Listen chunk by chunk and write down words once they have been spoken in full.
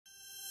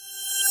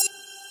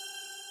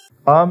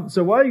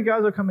So while you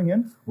guys are coming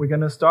in, we're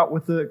going to start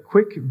with a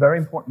quick, very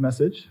important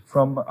message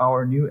from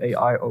our new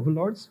AI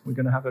overlords. We're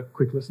going to have a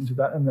quick listen to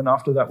that, and then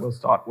after that, we'll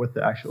start with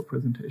the actual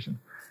presentation.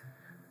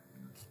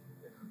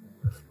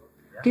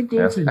 Good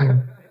day to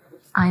you.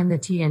 I am the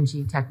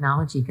TNG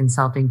Technology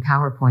Consulting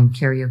PowerPoint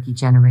karaoke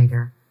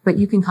generator, but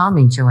you can call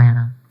me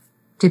Joanna.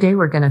 Today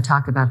we're going to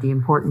talk about the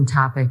important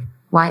topic,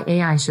 why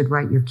AI should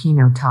write your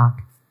keynote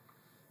talk.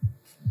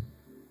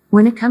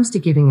 When it comes to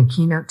giving a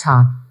keynote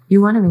talk,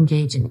 you want to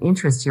engage and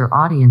interest your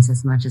audience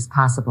as much as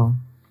possible.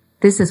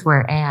 This is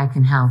where AI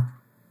can help.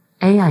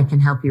 AI can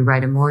help you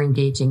write a more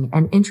engaging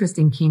and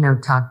interesting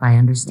keynote talk by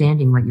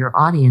understanding what your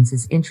audience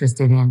is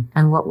interested in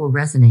and what will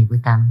resonate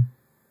with them.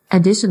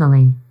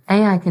 Additionally,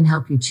 AI can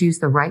help you choose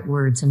the right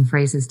words and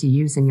phrases to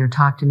use in your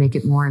talk to make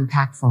it more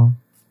impactful.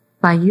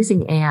 By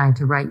using AI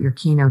to write your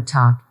keynote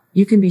talk,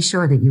 you can be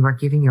sure that you are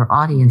giving your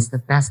audience the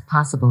best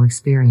possible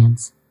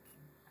experience.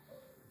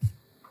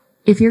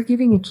 If you're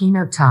giving a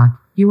keynote talk,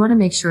 you want to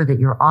make sure that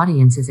your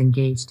audience is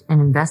engaged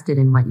and invested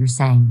in what you're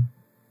saying.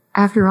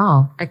 After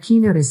all, a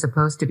keynote is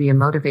supposed to be a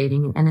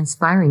motivating and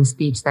inspiring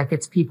speech that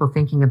gets people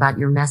thinking about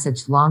your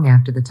message long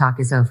after the talk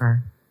is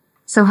over.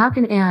 So how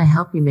can AI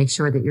help you make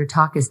sure that your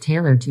talk is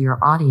tailored to your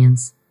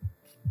audience?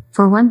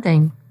 For one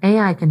thing,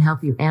 AI can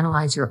help you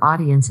analyze your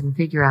audience and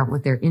figure out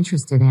what they're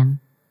interested in.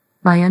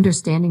 By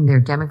understanding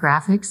their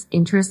demographics,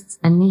 interests,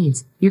 and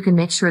needs, you can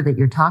make sure that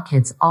your talk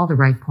hits all the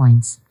right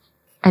points.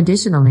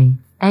 Additionally,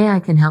 AI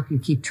can help you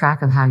keep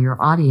track of how your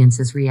audience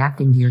is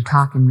reacting to your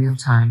talk in real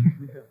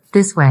time.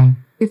 This way,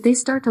 if they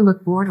start to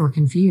look bored or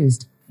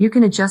confused, you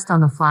can adjust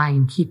on the fly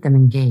and keep them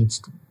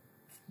engaged.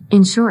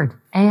 In short,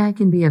 AI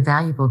can be a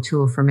valuable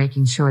tool for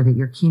making sure that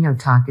your keynote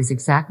talk is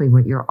exactly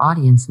what your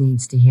audience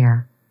needs to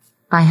hear.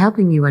 By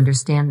helping you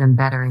understand them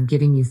better and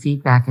giving you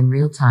feedback in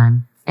real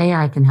time,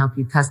 AI can help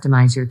you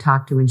customize your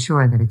talk to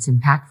ensure that it's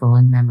impactful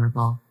and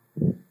memorable.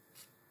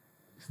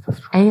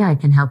 AI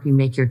can help you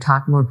make your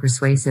talk more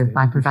persuasive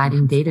by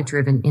providing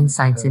data-driven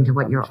insights into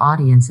what your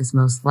audience is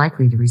most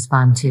likely to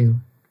respond to.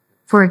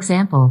 For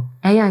example,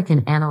 AI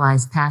can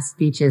analyze past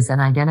speeches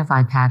and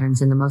identify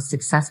patterns in the most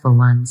successful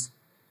ones.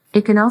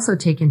 It can also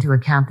take into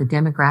account the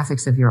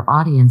demographics of your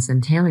audience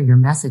and tailor your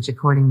message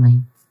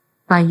accordingly.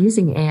 By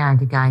using AI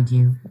to guide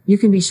you, you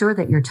can be sure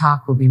that your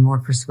talk will be more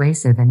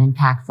persuasive and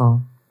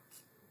impactful.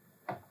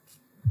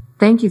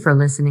 Thank you for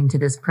listening to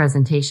this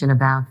presentation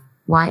about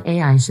why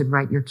AI should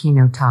write your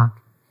keynote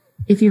talk.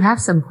 If you have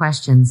some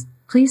questions,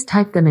 please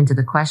type them into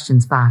the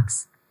questions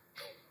box.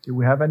 Do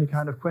we have any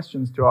kind of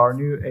questions to our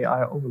new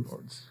AI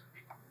overlords?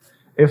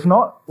 If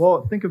not,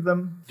 well, think of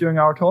them during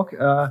our talk.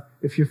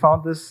 If you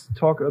found this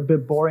talk a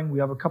bit boring, we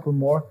have a couple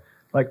more.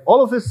 Like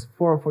all of this,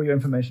 for your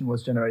information,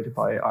 was generated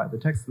by AI. The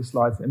text, the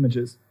slides, the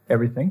images,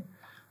 everything.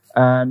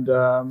 And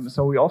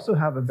so we also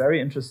have a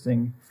very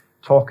interesting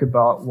talk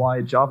about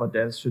why Java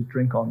devs should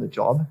drink on the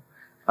job.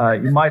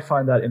 You might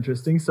find that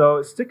interesting,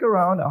 so stick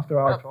around after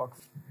our talk.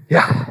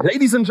 Yeah,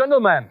 ladies and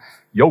gentlemen,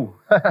 yo,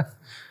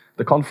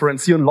 the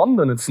conference here in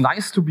London, it's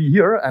nice to be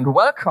here and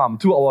welcome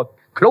to our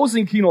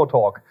closing keynote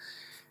talk.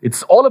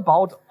 It's all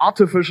about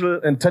artificial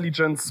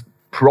intelligence,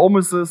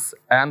 promises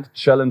and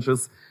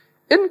challenges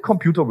in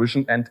computer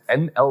vision and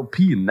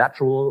NLP,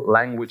 natural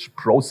language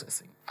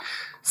processing.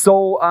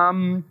 So,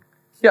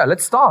 yeah,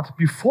 let's start.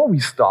 Before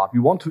we start, we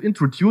want to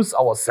introduce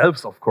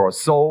ourselves, of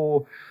course.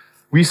 So,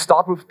 we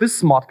start with this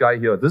smart guy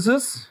here. This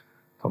is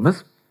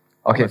Thomas.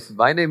 Okay,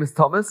 my name is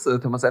Thomas,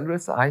 Thomas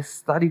Endres. I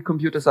studied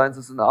computer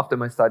sciences, and after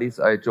my studies,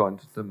 I joined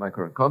my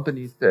current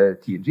company, the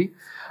TNG.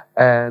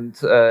 And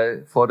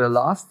for the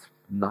last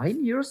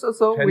 9 years or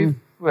so,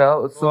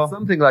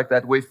 something like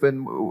that, we've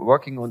been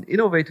working on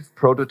innovative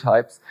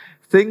prototypes,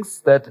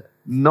 things that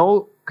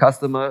no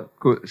customer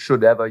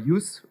should ever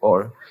use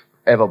or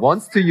ever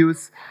wants to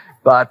use,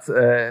 but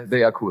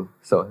they are cool.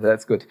 So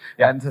that's good.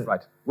 Yeah, and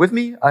right. With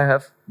me, I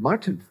have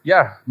Martin.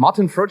 Yeah,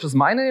 Martin Förtsch is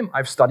my name.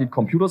 I've studied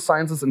computer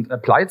sciences and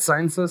applied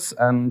sciences.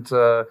 And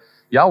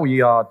yeah, we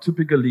are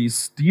typically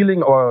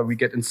stealing or we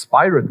get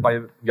inspired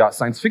by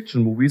science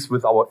fiction movies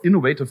with our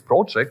innovative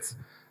projects.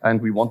 And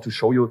we want to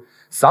show you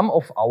some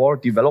of our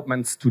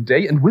developments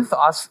today. And with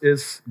us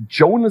is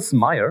Jonas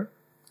Mayer.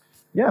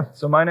 Yeah,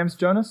 so my name's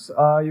Jonas.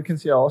 You can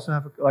see I also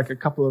have a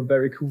couple of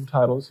very cool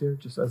titles here,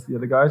 just as the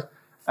other guys.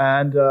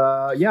 And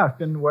yeah, I've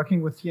been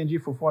working with TNG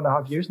for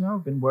 4.5 years now.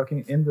 I've been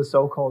working in the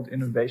so-called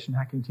Innovation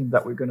Hacking Team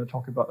that we're going to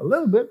talk about a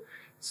little bit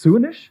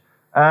soonish.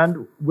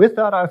 And with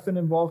that, I've been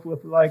involved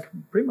with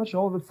pretty much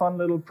all the fun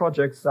little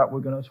projects that we're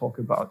going to talk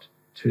about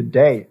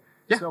today.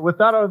 Yeah. So with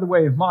that out of the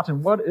way,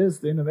 Martin, what is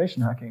the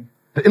innovation hacking?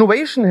 The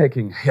innovation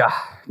hacking, yeah,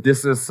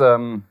 this is,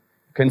 you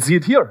can see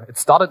it here. It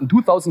started in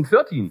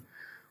 2013.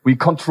 We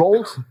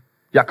controlled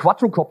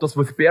quadrocopters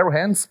with bare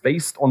hands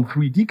based on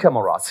 3D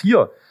cameras.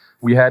 Here,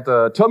 we had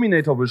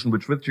Terminator vision,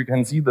 which you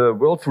can see the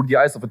world through the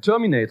eyes of a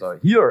Terminator.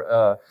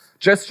 Here,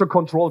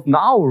 gesture-controlled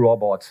now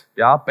robot,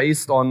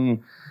 based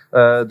on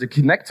the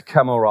Kinect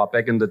camera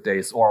back in the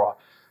days, or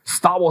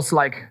Star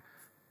Wars-like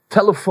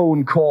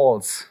telephone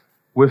calls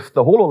with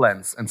the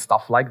HoloLens and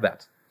stuff like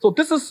that. So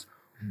this is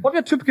what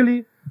we're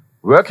typically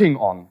working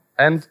on.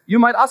 And you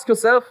might ask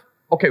yourself,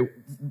 okay,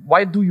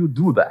 why do you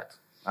do that?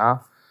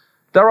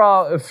 There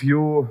are a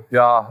few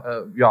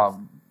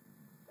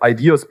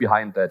ideas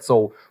behind that.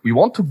 So we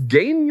want to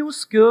gain new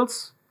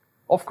skills,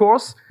 of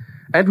course,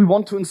 and we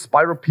want to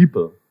inspire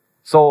people.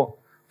 So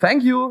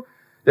thank you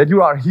that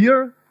you are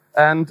here,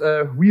 and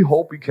we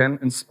hope we can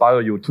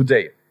inspire you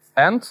today.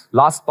 And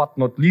last but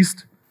not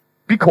least,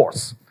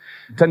 because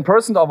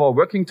 10% of our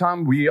working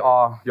time we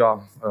are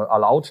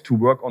allowed to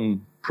work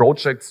on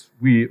projects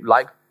we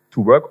like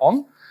to work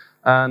on.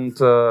 And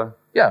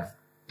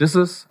this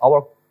is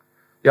our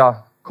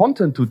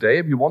content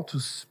today. We want to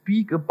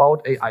speak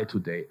about AI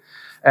today.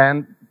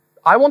 And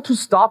I want to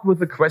start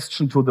with a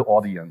question to the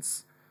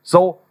audience.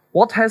 So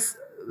what has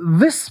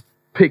this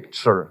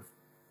picture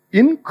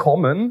in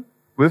common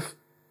with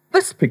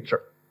this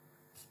picture?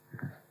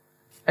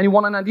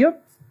 Anyone an idea?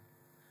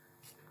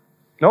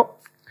 No?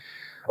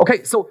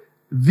 Okay, so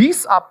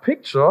these are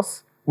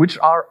pictures which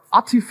are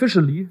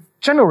artificially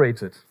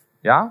generated,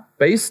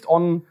 based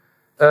on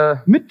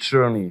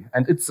Midjourney,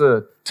 and it's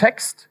a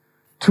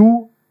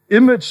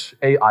text-to-image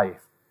AI,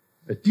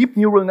 a deep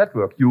neural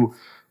network. You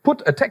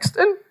put a text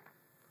in,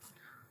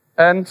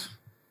 and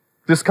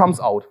this comes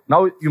out.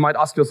 Now you might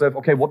ask yourself,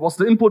 okay, what was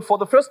the input for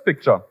the first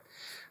picture?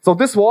 So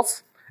this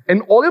was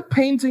an oil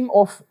painting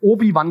of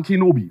Obi-Wan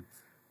Kenobi.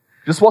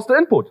 This was the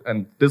input,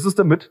 and this is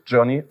the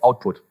Midjourney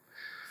output.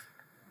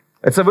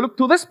 Let's have a look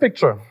to this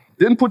picture.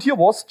 The input here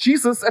was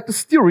Jesus at the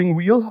steering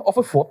wheel of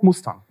a Ford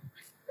Mustang.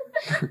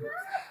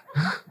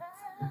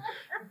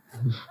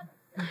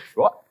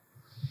 What?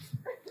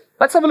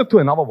 Let's have a look to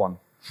another one.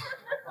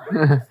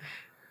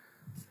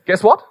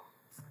 Guess what?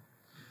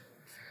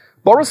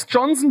 Boris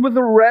Johnson with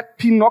a red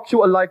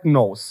Pinocchio-alike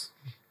nose.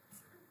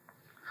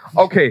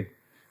 Okay.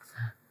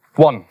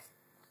 One.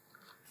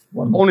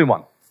 Only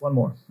one. One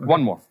more. Okay.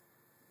 One more.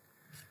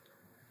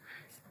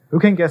 Who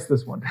can guess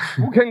this one?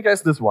 Who can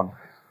guess this one?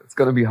 It's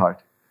gonna be hard.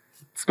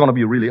 It's gonna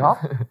be really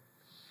hard.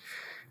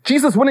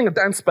 Jesus winning a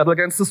dance battle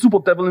against the super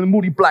devil in a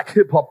moody black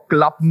hip-hop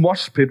club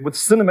mosh pit with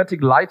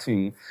cinematic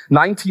lighting,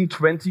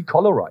 1920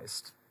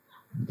 colorized.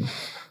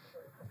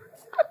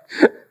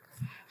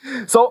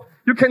 So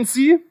you can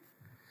see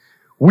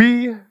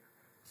we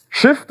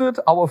shifted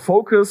our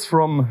focus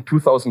from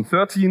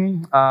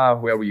 2013,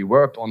 where we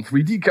worked on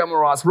 3D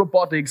cameras,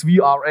 robotics,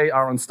 VR,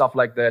 AR, and stuff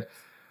like that.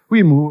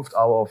 We moved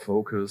our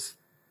focus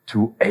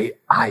to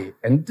AI,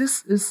 and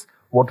this is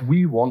what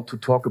we want to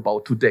talk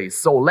about today.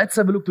 So let's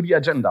have a look to the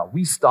agenda.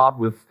 We start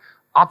with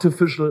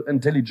artificial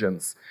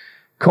intelligence,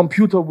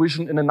 computer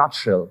vision in a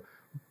nutshell,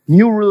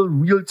 neural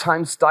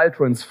real-time style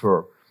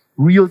transfer,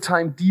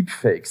 real-time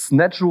deepfakes,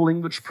 natural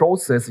language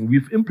processing.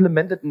 We've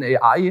implemented an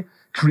AI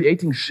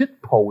creating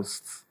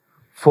shitposts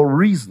for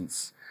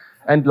reasons.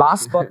 And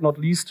last but not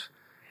least,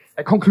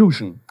 a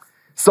conclusion.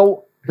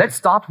 So let's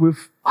start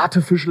with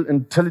artificial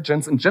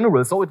intelligence in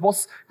general. So it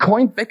was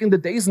coined back in the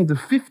days in the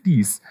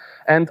 50s.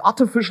 And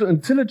artificial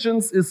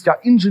intelligence is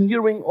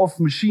engineering of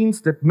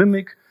machines that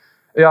mimic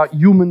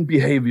human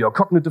behavior,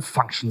 cognitive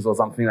functions or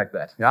something like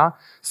that.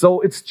 So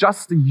it's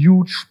just a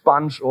huge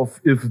bunch of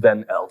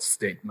if-then-else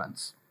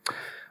statements.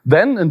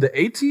 Then in the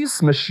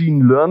 80s,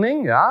 machine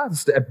learning,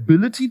 is the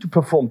ability to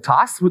perform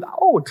tasks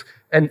without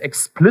an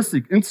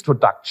explicit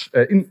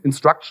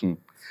instruction.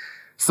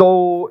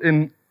 So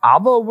in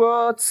other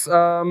words,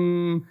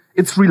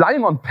 it's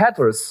relying on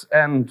patterns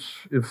and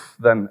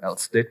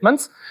if-then-else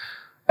statements.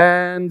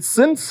 And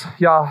since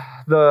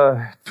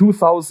the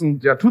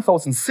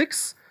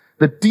 2006,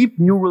 the deep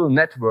neural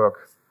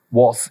network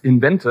was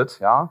invented,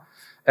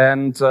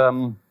 and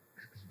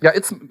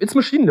it's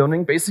machine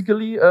learning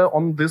basically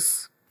on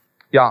this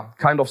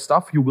kind of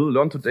stuff. You will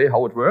learn today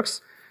how it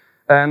works,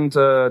 and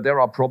there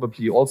are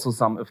probably also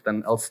some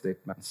if-then-else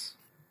statements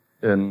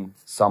in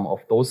some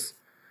of those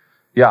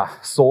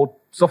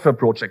software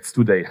projects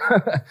today.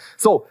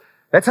 So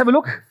let's have a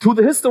look to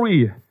the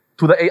history,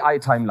 to the AI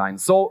timeline.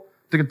 So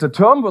the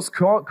term was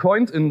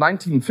coined in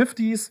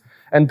 1950s,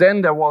 and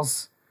then there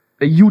was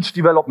a huge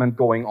development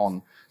going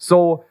on.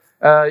 So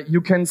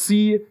you can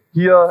see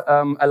here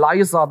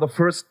Eliza, the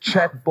first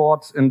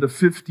chatbot in the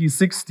 50s,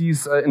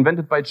 60s,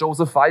 invented by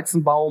Joseph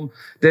Weizenbaum.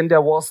 Then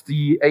there was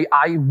the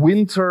AI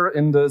winter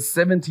in the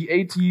 70s,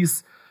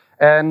 80s,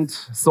 and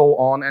so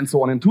on and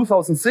so on. In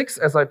 2006,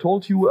 as I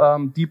told you,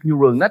 deep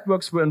neural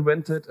networks were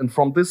invented, and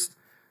from this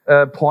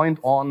point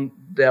on,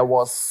 there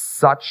was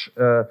such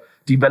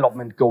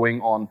development going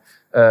on.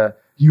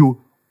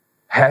 You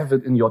have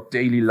it in your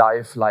daily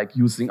life, like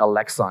using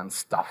Alexa and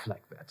stuff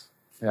like that.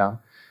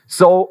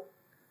 So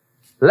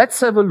let's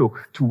have a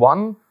look to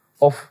one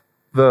of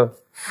the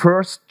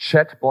first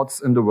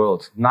chatbots in the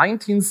world.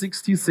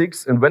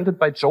 1966, invented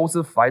by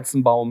Joseph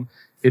Weizenbaum.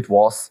 It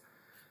was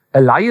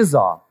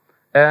Eliza.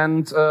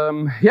 And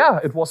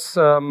it was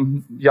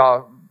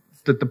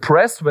the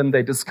press, when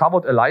they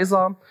discovered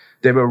Eliza,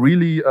 they were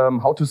really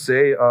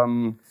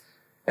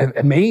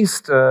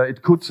amazed.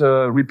 It could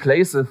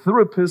replace a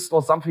therapist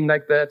or something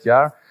like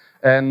that.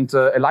 And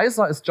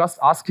Eliza is just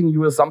asking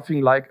you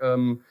something like,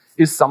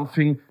 is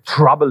something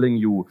troubling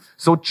you.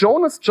 So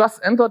Jonas just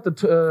entered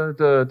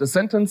the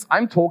sentence,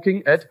 I'm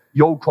talking at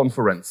YOW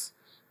conference.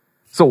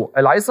 So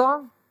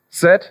Eliza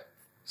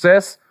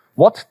says,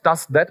 what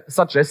does that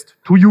suggest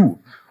to you?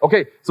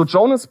 Okay, so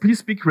Jonas,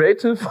 please be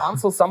creative,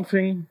 answer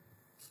something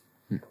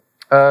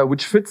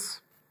which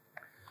fits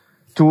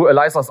to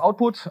Eliza's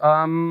output.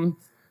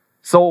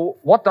 So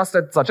what does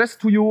that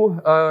suggest to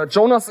you?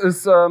 Jonas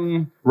is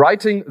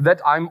writing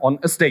that I'm on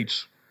a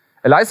stage.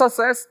 Eliza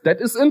says, that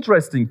is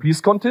interesting,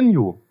 please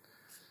continue.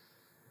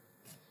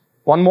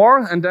 One more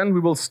and then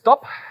we will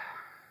stop.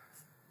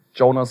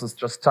 Jonas is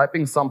just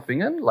typing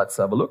something in, let's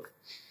have a look.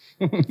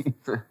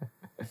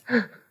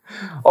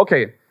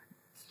 Okay,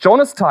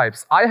 Jonas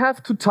types, I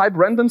have to type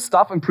random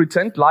stuff and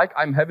pretend like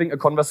I'm having a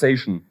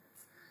conversation.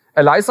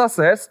 Eliza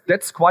says,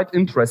 that's quite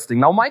interesting.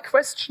 Now my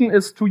question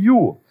is to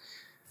you.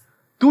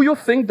 Do you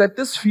think that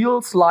this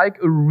feels like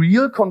a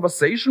real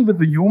conversation with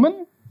a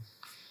human?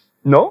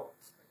 No?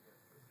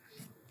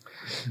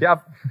 Yeah.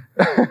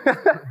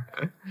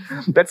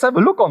 Let's have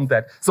a look on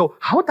that. So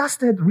how does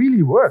that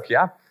really work?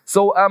 Yeah.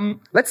 So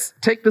let's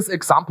take this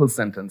example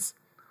sentence.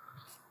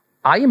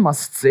 I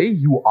must say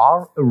you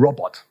are a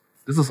robot.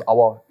 This is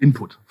our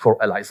input for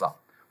Eliza.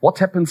 What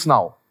happens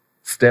now?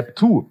 Step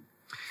 2.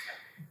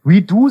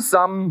 We do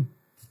some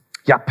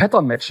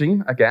pattern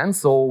matching again.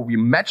 So we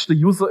match the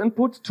user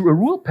input to a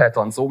rule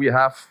pattern. So we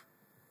have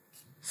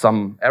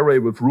some array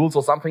with rules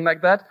or something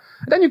like that.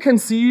 And then you can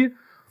see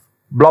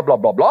blah, blah,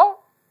 blah, blah.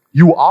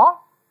 You are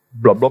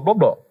blah, blah, blah,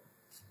 blah.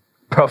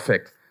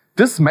 Perfect.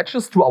 This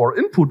matches to our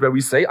input where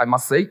we say, I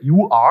must say,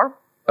 you are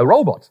a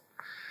robot.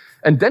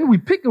 And then we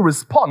pick a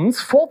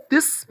response for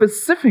this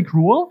specific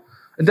rule.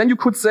 And then you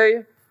could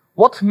say,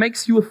 what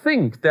makes you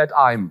think that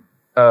I'm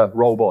a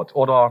robot?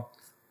 Or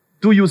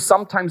do you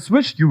sometimes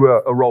wish you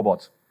were a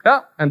robot?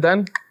 Yeah. And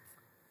then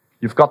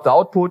you've got the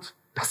output.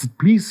 Does it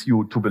please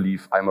you to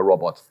believe I'm a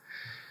robot?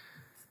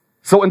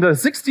 So in the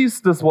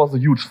 60s, this was a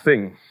huge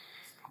thing.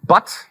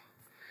 But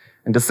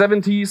in the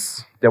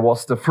 70s, there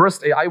was the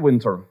first AI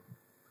winter.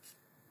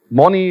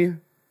 Money,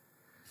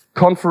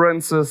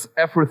 conferences,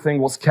 everything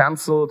was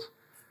cancelled.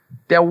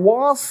 There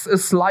was a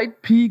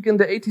slight peak in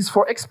the 80s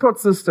for expert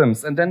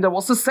systems, and then there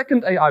was a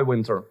second AI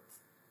winter.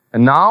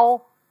 And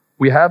now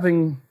we're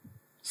having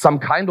some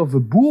kind of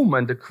a boom,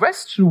 and the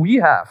question we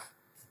have,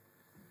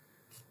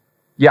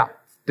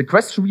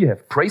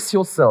 brace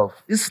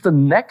yourself, is the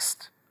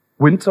next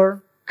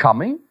winter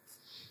coming?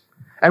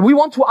 And we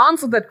want to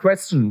answer that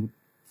question,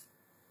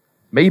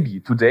 maybe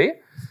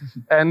today.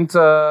 And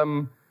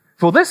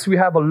for this, we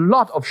have a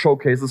lot of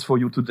showcases for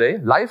you today,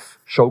 live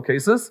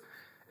showcases.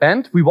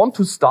 And we want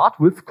to start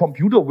with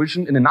computer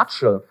vision in a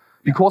nutshell,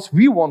 because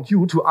we want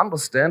you to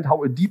understand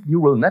how a deep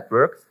neural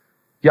network,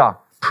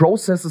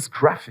 processes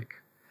graphic.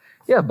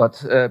 Yeah,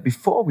 but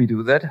before we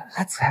do that,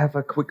 let's have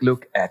a quick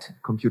look at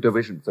computer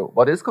vision. So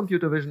what is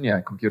computer vision?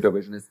 Yeah, computer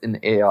vision is in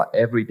our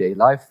everyday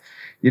life.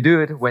 You do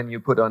it when you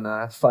put on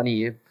a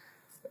funny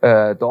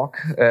dog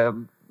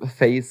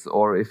face,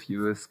 or if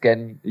you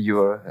scan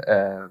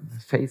your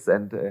face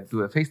and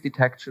do a face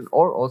detection,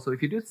 or also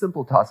if you do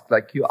simple tasks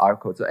like QR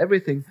code. So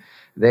everything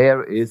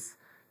there is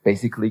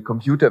basically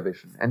computer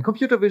vision. And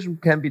computer vision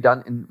can be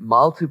done in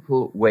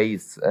multiple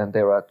ways. And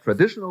there are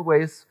traditional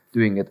ways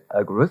doing it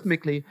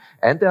algorithmically,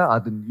 and there are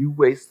the new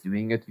ways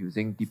doing it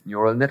using deep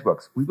neural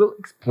networks. We will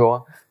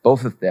explore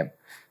both of them.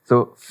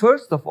 So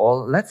first of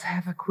all, let's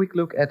have a quick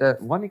look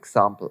at one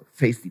example,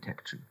 face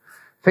detection.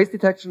 Face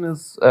detection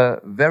is a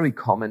very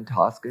common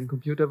task in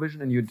computer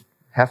vision, and you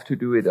have to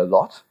do it a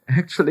lot,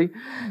 actually,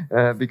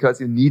 because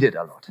you need it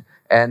a lot.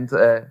 And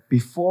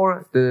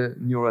before the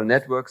neural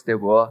networks, there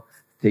were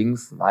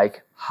things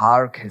like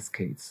hair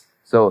cascades.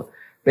 So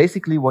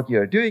basically what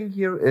you're doing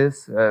here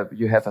is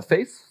you have a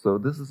face. So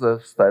this is a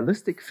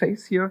stylistic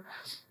face here.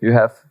 You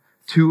have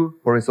two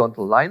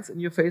horizontal lines in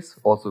your face,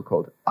 also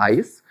called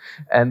eyes.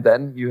 And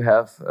then you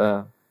have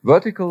a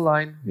vertical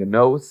line, your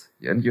nose,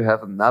 and you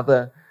have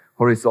another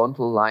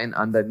horizontal line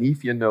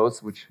underneath your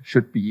nose, which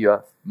should be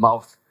your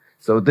mouth.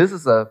 So this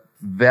is a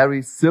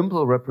very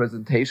simple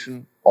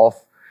representation of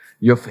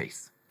your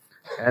face.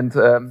 And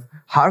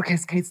hair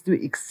cascades do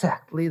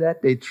exactly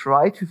that. They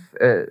try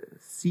to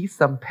see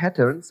some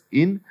patterns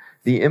in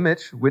the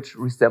image which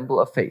resemble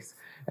a face.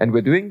 And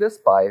we're doing this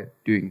by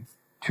doing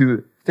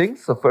two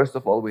things. So first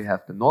of all, we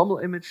have the normal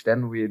image.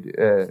 Then we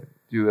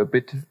do a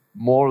bit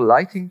more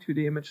lighting to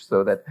the image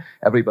so that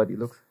everybody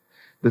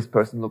this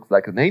person looks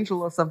like an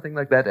angel or something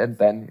like that. And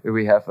then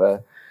we have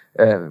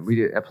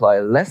we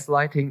apply less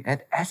lighting.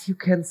 And as you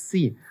can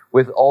see,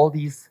 with all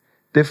these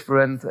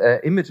different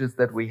images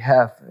that we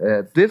have,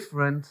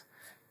 different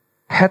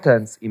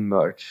patterns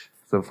emerge.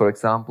 So for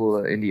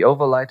example, in the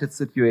overlighted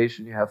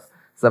situation, you have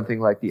something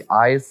like the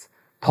eyes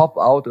pop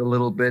out a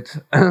little bit,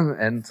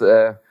 and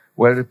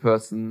where the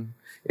person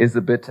is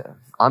a bit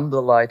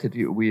underlighted,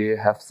 we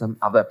have some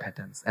other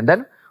patterns. And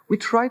then we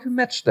try to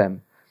match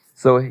them.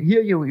 So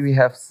here we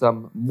have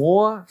some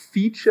more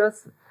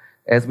features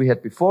as we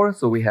had before.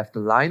 So we have the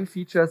line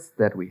features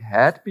that we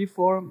had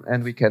before,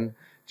 and we can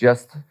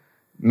just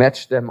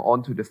match them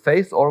onto the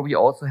face, or we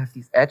also have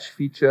these edge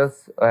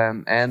features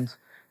and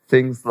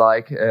things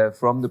like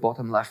from the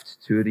bottom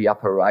left to the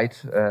upper right,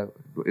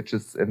 which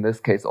is in this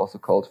case also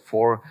called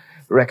 4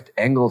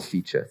 rectangle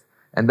features.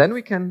 And then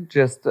we can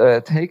just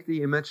take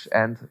the image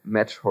and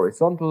match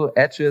horizontal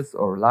edges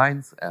or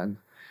lines and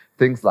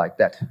things like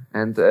that.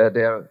 And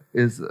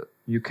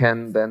you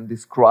can then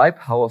describe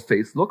how a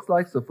face looks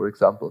like. So for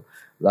example,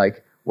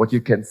 like what you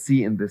can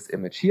see in this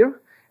image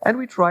here. And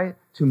we try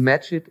to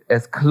match it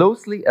as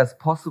closely as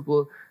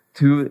possible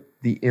to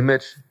the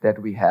image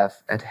that we have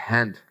at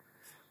hand.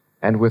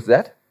 And with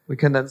that, we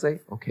can then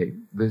say, okay,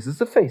 this is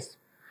a face.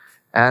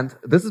 And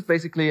this is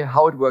basically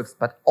how it works.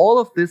 But all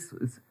of this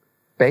is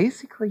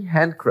basically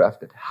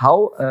handcrafted.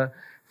 How a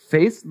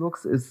face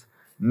looks is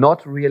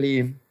not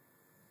really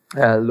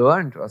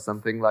learned or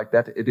something like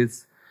that. It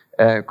is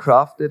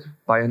crafted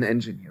by an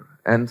engineer.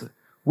 And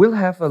we'll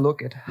have a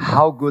look at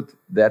how good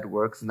that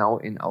works now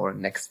in our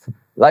next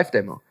live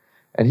demo.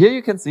 And here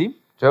you can see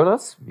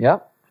Jonas,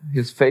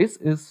 his face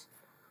is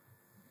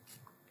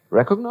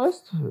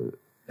recognized.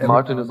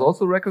 Martin is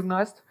also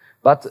recognized.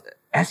 But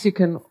as you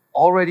can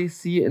already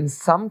see, in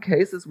some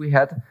cases, we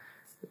had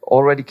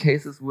already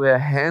cases where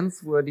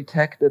hands were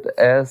detected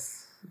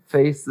as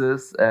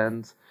faces,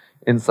 and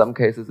in some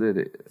cases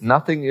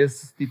nothing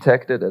is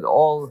detected at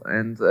all,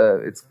 and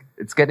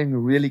it's getting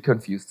really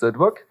confused. So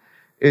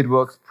it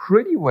works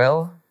pretty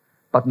well,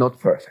 but not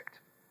perfect.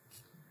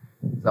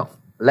 So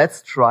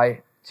let's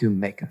try to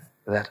make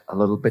that a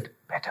little bit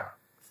better.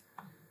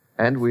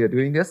 And we are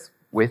doing this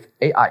with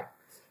AI.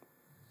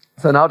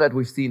 So now that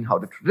we've seen how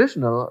the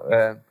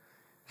traditional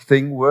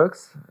thing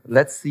works,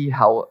 let's see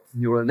how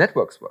neural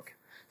networks work.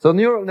 So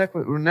neural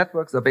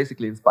networks are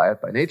basically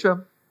inspired by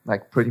nature,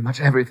 like pretty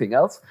much everything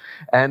else.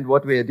 And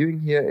what we are doing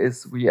here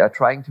is we are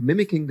trying to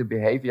mimicking the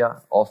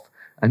behavior of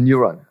a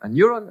neuron. A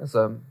neuron is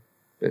a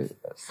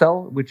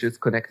cell which is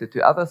connected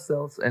to other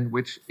cells and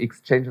which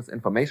exchanges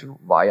information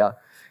via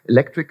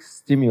electric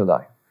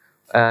stimuli.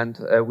 And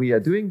we are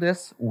doing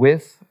this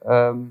with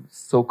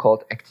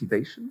so-called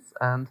activations.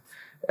 And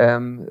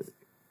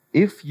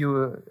if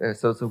you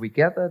so we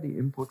gather the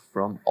input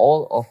from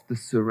all of the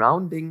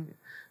surrounding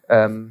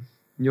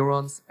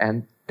neurons,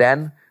 and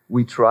then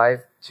we try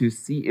to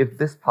see if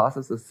this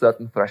passes a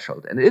certain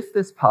threshold. And if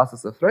this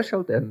passes a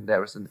threshold, then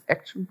there is an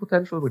action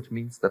potential, which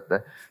means that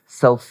the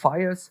cell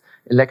fires,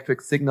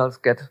 electric signals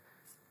get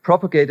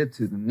propagated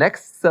to the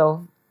next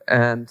cell,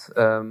 and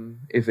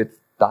if it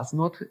does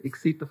not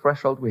exceed the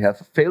threshold, we have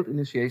a failed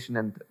initiation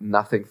and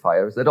nothing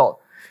fires at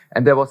all.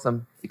 And there was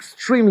some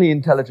extremely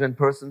intelligent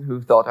person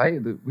who thought, hey,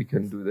 we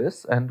can do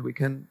this, and we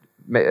can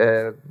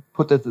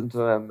put it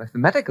into a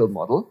mathematical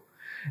model.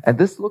 And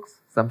this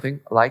looks something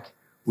like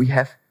we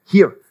have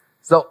here.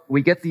 So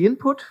we get the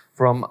input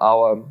from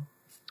our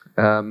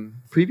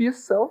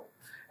previous cell,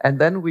 and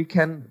then we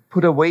can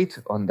put a weight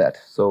on that.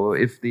 So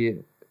if the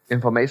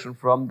information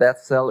from that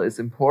cell is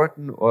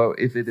important or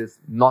if it is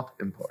not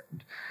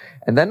important.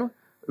 And then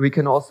we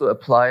can also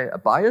apply a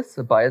bias.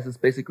 A bias is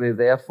basically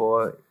there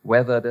for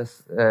whether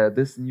this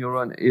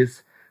neuron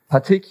is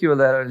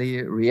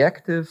particularly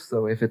reactive.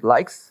 So if it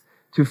likes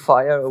to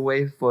fire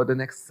away for the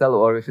next cell,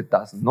 or if it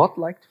does not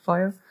like to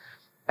fire.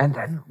 And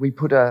then we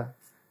put a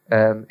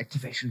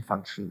activation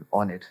function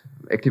on it.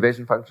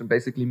 Activation function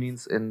basically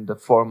means in the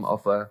form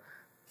of a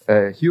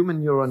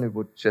human neuron, it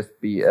would just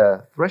be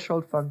a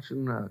threshold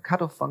function, a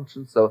cutoff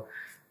function. So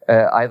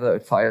either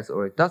it fires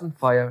or it doesn't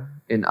fire.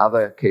 In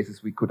other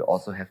cases, we could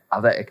also have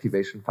other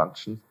activation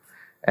functions.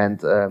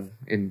 And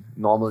in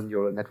normal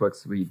neural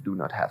networks, we do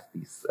not have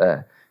these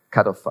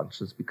cutoff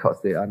functions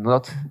because they are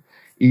not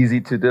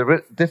easy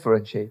to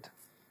differentiate.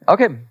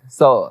 Okay,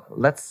 so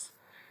let's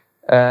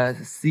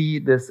see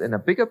this in a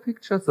bigger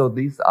picture. So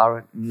these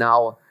are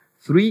now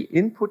 3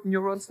 input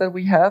neurons that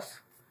we have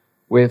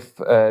with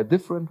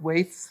different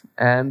weights,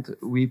 and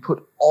we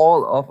put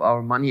all of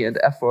our money and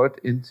effort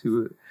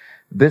into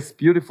this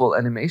beautiful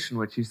animation,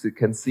 which you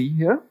can see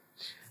here.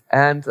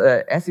 And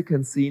as you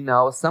can see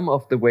now, some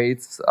of the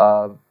weights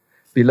are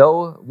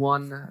below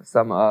 1,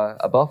 some are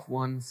above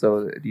 1.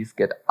 So these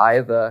get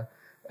either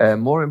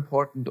more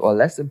important or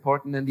less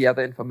important than the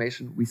other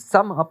information. We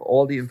sum up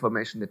all the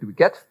information that we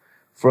get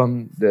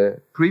from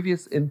the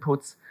previous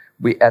inputs.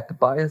 We add the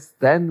bias,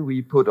 then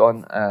we put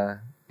on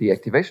the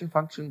activation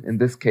function. In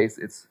this case,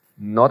 it's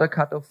not a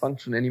cutoff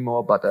function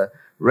anymore, but a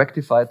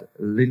rectified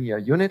linear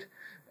unit,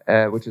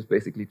 which is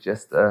basically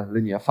just a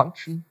linear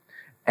function.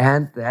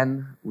 And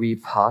then we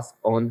pass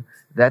on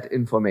that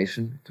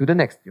information to the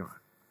next neuron.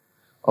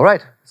 All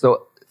right,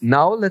 so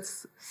now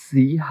let's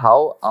see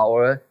how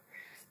our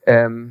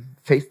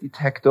face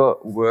detector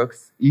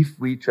works if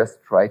we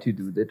just try to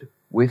do that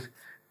with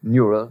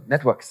neural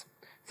networks.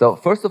 So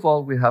first of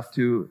all, we have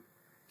to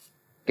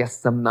guess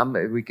some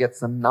we get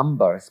some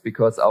numbers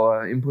because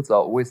our inputs are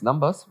always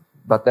numbers,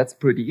 but that's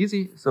pretty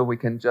easy. So we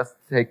can just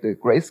take the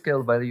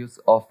grayscale values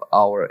of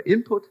our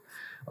input.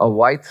 A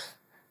white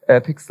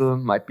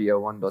pixel might be a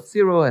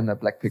 1.0 and a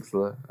black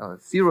pixel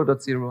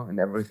 0.0, and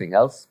everything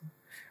else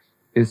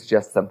is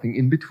just something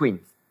in between.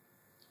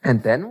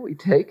 And then we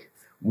take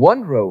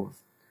one row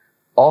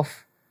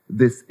of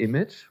this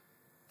image,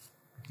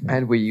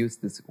 and we use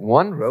this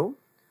one row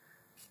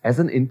as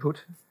an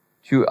input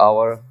to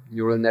our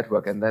neural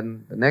network, and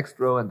then the next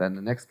row, and then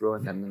the next row,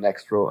 and then the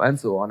next row, and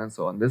so on and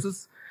so on. This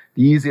is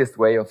the easiest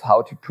way of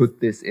how to put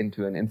this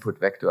into an input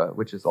vector,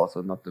 which is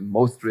also not the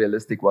most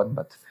realistic one,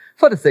 but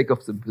for the sake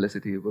of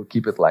simplicity, we'll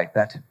keep it like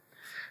that.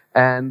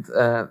 And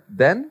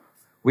then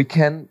we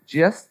can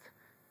just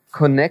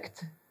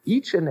connect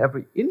each and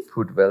every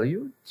input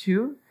value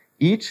to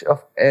each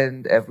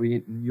and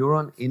every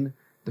neuron in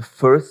the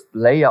first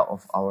layer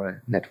of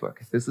our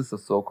network. This is a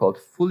so-called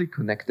fully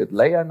connected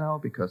layer now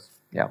because,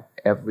 yeah,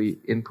 every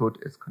input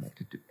is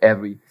connected to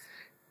every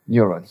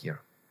neuron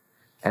here.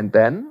 And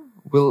then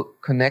we'll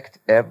connect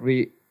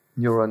every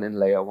neuron in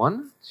layer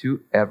 1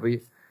 to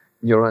every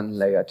neuron in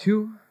layer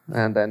 2,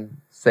 and then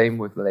same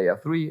with layer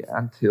 3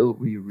 until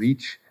we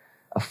reach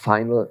a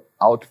final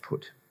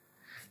output.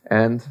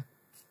 And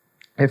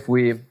if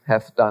we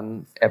have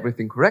done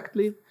everything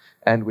correctly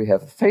and we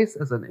have a face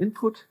as an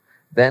input,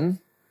 then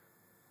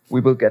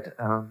we will get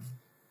a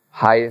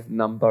high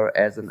number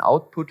as an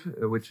output,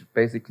 which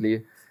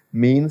basically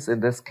means in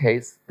this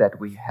case that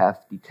we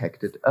have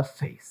detected a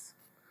face.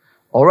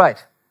 All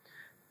right.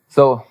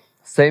 So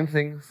same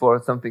thing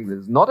for something that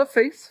is not a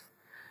face.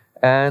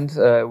 And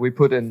we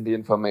put in the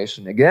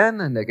information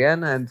again and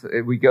again, and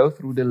we go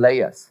through the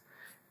layers.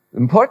 The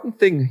important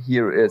thing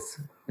here is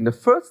in the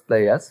first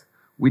layers,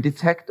 we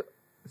detect,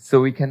 so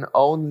we can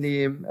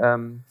only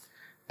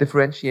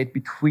differentiate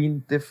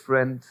between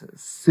different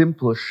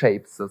simple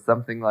shapes. So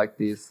something like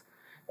these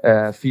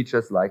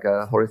features like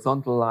a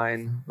horizontal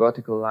line,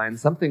 vertical line,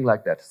 something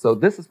like that. So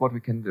this is what we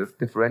can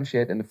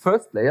differentiate in the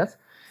first layers.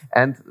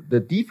 And the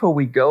deeper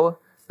we go,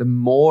 the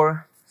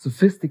more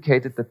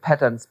sophisticated the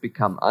patterns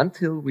become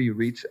until we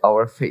reach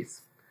our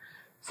face.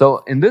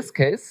 So in this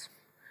case,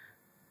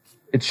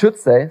 it should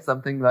say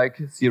something like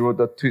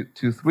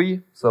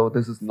 0.23. So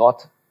this is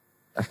not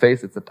a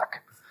face, it's a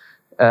duck.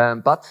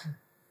 But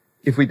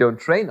if we don't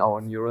train our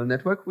neural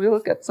network, we'll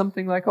get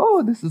something like,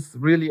 oh, this is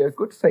really a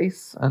good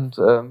face, and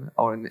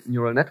our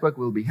neural network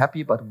will be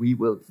happy, but we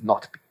will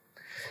not be.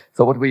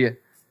 So what we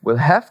will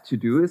have to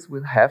do is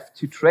we'll have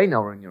to train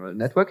our neural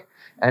network.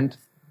 And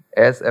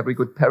as every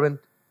good parent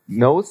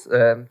knows,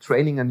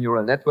 training a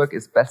neural network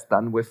is best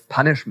done with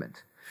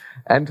punishment.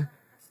 And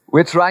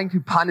we're trying to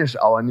punish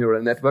our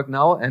neural network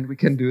now, and we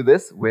can do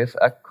this with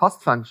a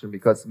cost function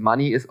because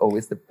money is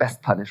always the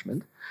best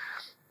punishment.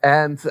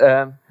 And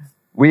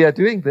we are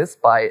doing this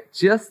by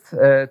just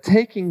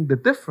taking the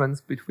difference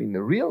between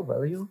the real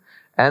value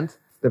and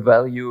the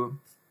value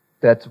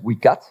that we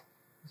got,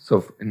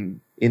 so in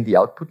the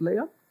output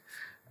layer.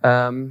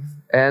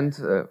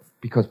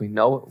 Because we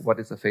know what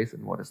is a face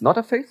and what is not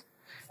a face.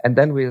 And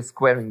then we are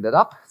squaring that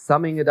up,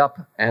 summing it up,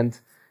 and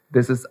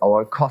this is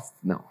our cost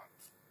now.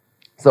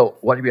 So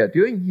what we are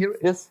doing here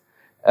is,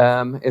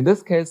 in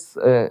this case,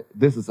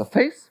 this is a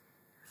face,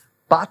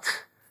 but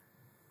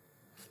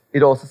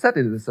it also said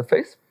it is a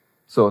face,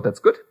 so that's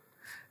good.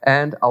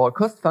 And our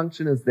cost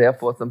function is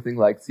therefore something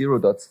like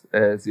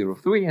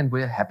 0.03, and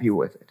we're happy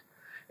with it.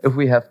 If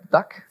we have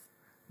duck,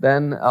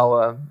 then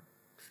our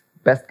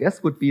best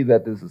guess would be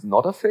that this is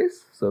not a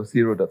face, so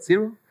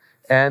 0.0.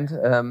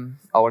 And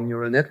our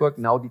neural network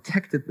now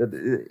detected that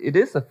it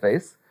is a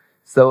face.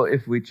 So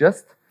if we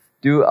just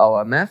do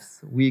our maths,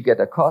 we get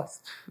a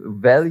cost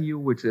value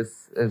which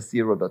is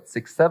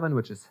 0.67,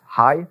 which is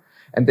high.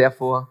 And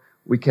therefore,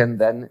 we can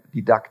then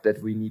deduct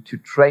that we need to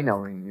train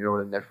our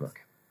neural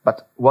network.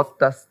 But what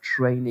does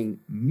training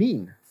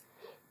mean?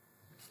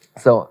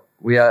 So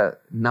we are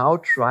now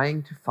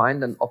trying to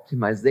find an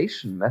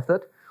optimization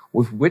method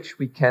with which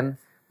we can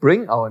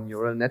bring our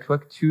neural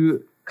network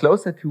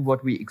closer to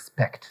what we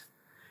expect.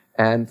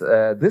 And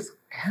this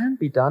can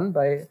be done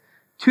by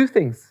two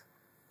things.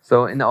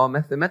 So in our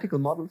mathematical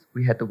models,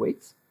 we had the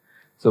weights.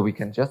 So we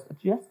can just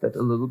adjust that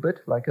a little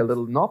bit, like a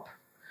little knob.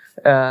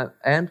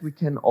 And we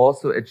can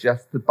also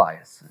adjust the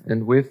bias.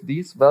 And with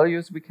these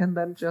values, we can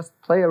then just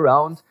play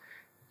around,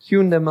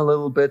 tune them a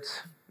little bit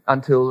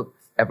until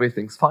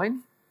everything's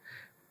fine.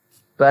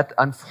 But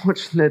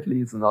unfortunately,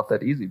 it's not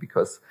that easy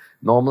because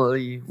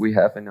normally we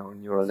have in our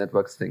neural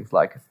networks things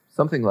like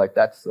something like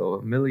that.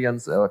 So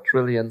millions or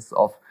trillions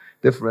of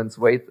different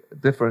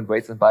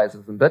weights and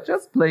biases. And that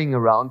just playing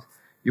around,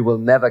 you will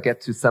never get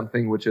to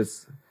something which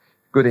is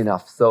good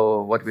enough.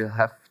 So what we'll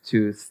have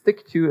to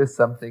stick to is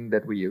something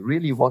that we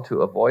really want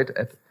to avoid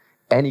at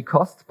any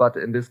cost. But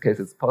in this case,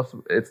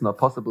 it's not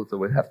possible. So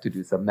we'll have to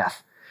do some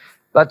math.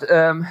 But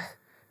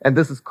and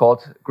this is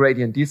called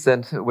gradient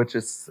descent, which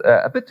is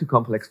a bit too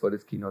complex for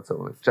this keynote, so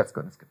we're just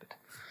going to skip it.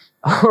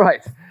 All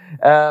right.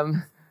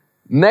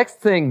 Next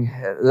thing,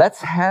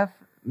 let's have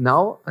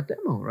now a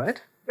demo,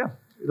 right? Yeah.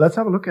 Let's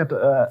have a look at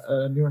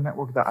a neural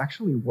network that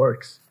actually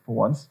works for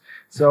once.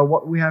 So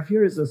what we have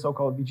here is a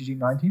so-called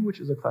VGG19, which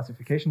is a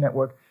classification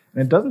network.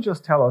 And it doesn't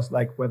just tell us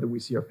like whether we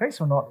see a face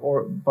or not,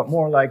 but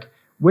more like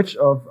which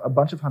of a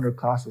bunch of 100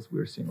 classes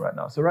we're seeing right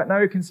now. So right now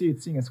you can see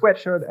it's seeing a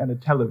sweatshirt and a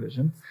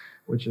television,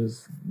 which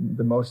is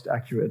the most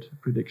accurate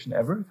prediction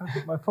ever. If I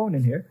put my phone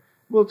in here,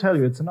 will tell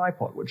you it's an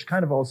iPod, which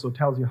kind of also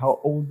tells you how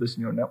old this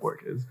neural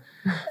network is.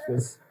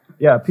 Because,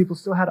 yeah, people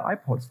still had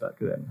iPods back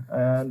then.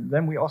 And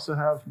then we also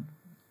have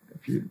a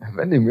few... A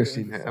vending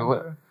machine.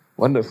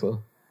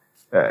 Wonderful.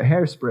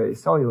 Hairspray,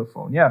 cellular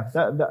phone. Yeah,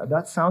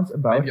 that sounds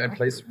about... Maybe I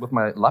place with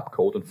my lab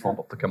coat in front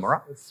of the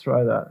camera. Let's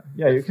try that.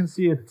 Yeah, you can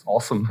see it.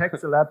 Awesome.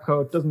 Detects a lab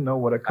coat, doesn't know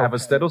what a code I have a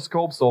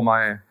stethoscope, so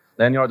my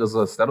lanyard is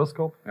a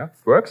stethoscope. Yeah,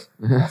 it works.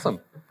 Awesome.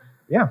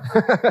 Yeah.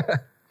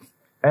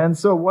 And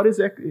so what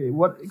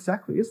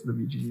exactly is the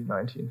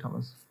VGG19,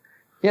 Thomas?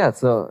 Yeah,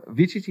 so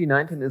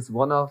VGG19 is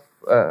one of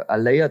a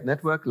layered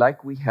network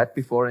like we had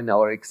before in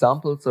our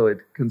example. So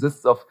it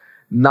consists of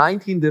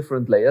 19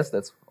 different layers.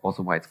 That's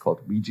also why it's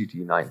called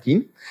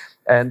VGG19.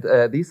 And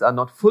these are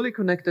not fully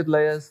connected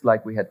layers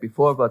like we had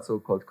before, but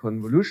so-called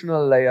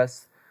convolutional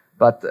layers.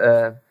 But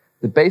the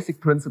basic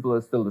principle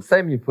is still the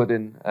same. You put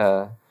in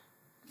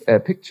a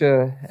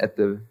picture at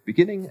the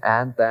beginning,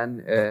 and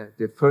then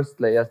the first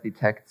layers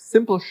detect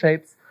simple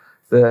shapes.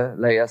 The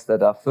layers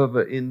that are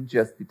further in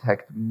just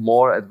detect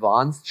more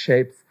advanced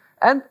shapes.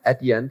 And at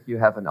the end, you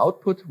have an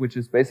output, which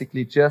is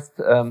basically just,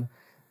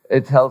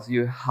 it tells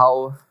you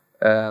how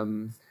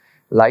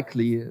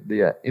likely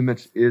the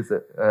image is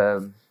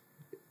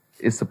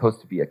supposed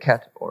to be a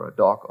cat or a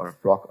dog or a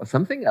frog or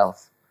something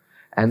else.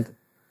 And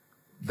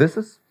this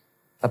is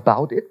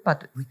about it,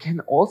 but we can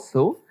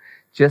also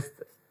just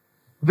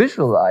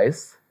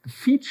visualize the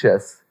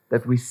features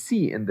that we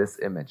see in this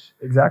image.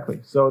 Exactly.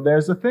 So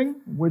there's a thing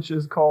which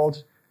is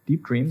called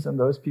deep dreams, and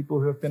those people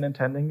who have been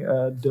attending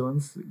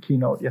Dylan's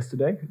keynote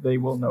yesterday, they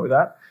will know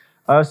that.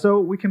 So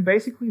we can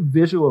basically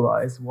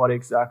visualize what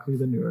exactly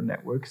the neural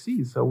network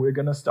sees. So we're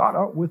going to start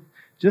out with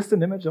just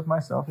an image of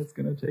myself. It's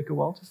going to take a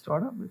while to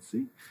start up. Let's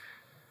see.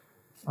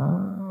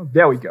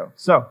 There we go.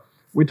 So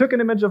we took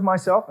an image of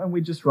myself and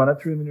we just run it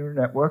through the neural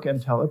network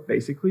and tell it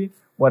basically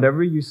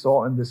whatever you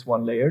saw in this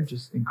one layer,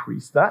 just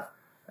increase that.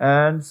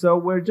 And so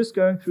we're just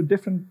going through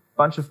different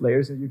bunch of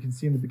layers. As you can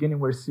see in the beginning,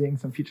 we're seeing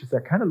some features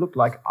that kind of look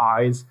like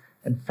eyes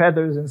and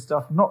feathers and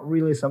stuff, not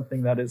really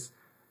something that is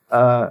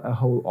a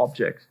whole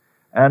object.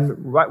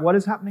 And what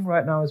is happening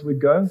right now is we're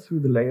going through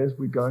the layers,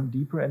 we're going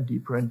deeper and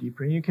deeper and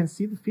deeper. And you can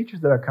see the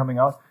features that are coming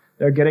out,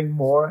 they're getting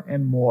more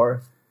and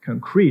more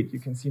concrete. You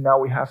can see now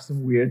we have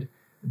some weird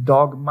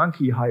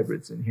dog-monkey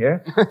hybrids in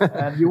here.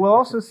 And you will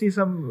also see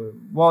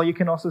some, well, you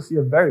can also see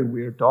a very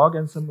weird dog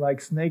and some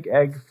like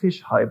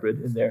snake-egg-fish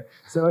hybrid in there.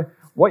 So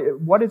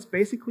what it's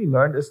basically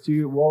learned is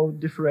to, well,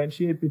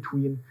 differentiate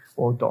between,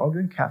 well, dogs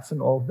and cats and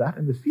all of that.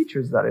 And the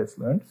features that it's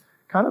learned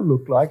kind of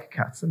look like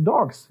cats and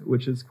dogs,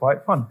 which is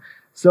quite fun.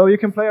 So you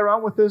can play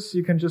around with this.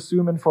 You can just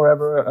zoom in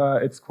forever.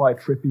 It's quite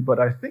trippy, but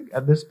I think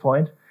at this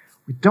point,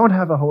 we don't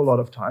have a whole lot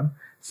of time.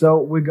 So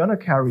we're going to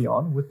carry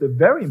on with the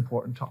very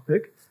important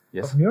topic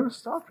of neural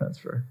style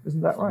transfer.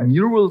 Isn't that right?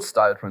 Neural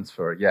style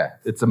transfer. Yeah,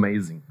 it's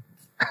amazing.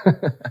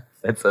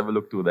 Let's have a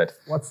look to that.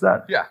 What's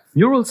that? Yeah,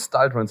 neural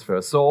style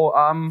transfer. So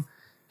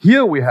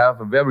here we have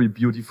a very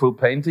beautiful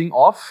painting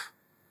of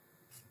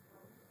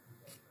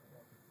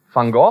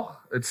Van Gogh.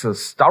 It's a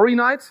starry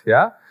night,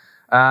 yeah.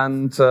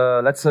 And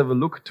let's have a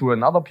look to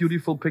another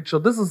beautiful picture.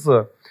 This is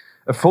a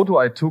photo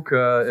I took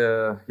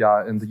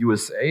in the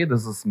USA.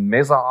 This is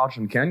Mesa Arch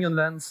and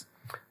Canyonlands.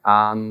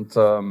 And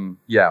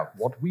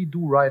what we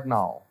do right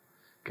now,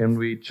 can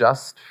we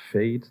just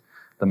fade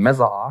the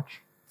Mesa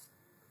Arch?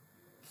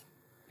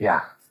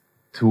 Yeah,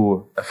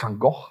 to a Van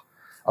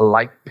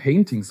Gogh-alike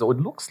painting. So it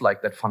looks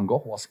like that Van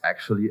Gogh was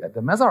actually at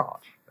the Mesa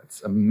Arch.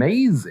 That's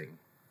amazing.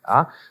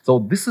 So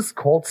this is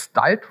called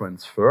style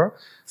transfer.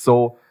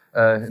 So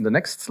in the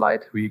next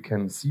slide, we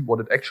can see what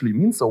it actually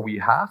means. So we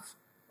have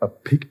a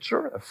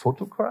picture, a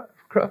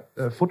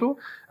photo,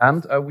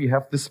 and we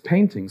have this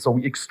painting. So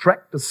we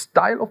extract the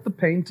style of the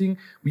painting,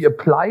 we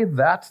apply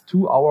that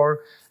to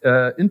our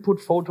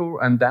input photo,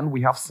 and then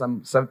we have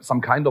some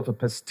kind of a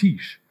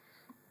pastiche.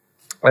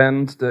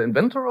 And the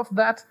inventor of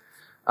that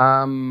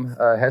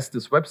has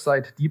this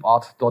website,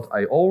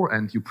 deepart.io,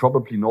 and you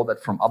probably know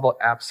that from other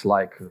apps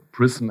like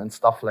Prism and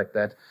stuff like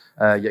that.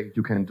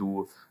 You can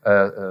do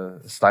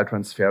style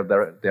transfer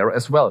there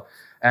as well.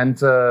 And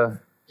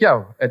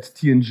at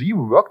TNG, we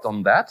worked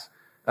on that.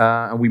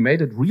 And we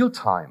made it real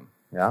time.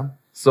 Yeah.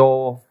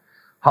 So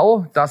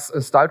how does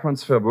a style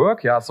transfer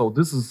work? Yeah. So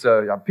this is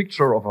a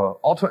picture of an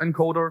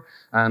autoencoder,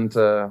 and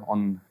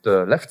on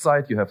the left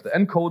side you have the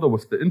encoder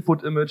with the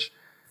input image.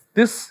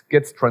 This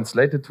gets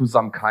translated to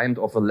some kind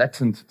of a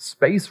latent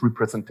space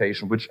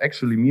representation, which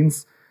actually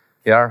means,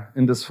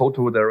 in this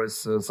photo there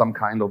is some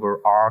kind of an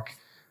arc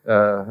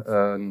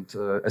and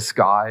a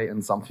sky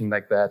and something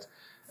like that.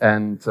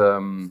 And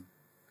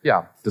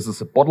this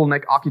is a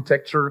bottleneck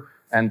architecture.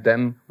 And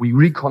then we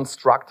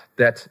reconstruct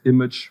that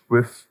image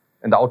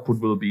and the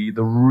output will be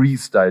the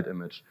restyled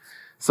image.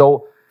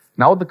 So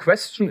now the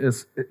question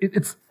is,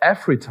 it's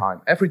every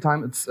time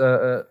it's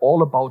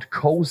all about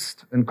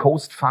coast and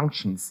coast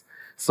functions.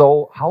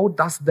 So how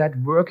does that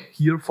work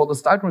here for the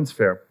style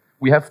transfer?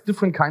 We have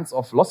different kinds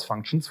of loss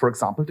functions, for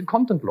example, the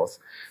content loss.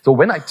 So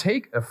when I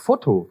take a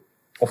photo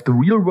of the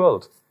real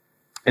world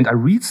and I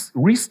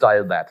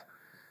restyle that,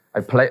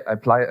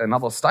 apply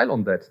another style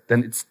on that,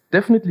 then it's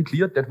definitely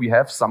clear that we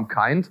have some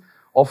kind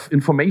of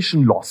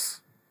information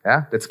loss.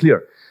 Yeah, that's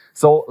clear.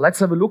 So let's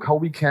have a look how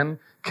we can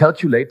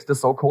calculate the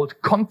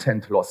so-called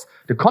content loss.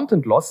 The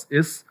content loss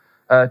is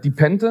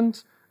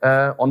dependent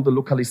on the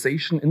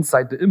localization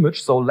inside the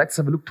image. So let's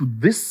have a look to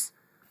this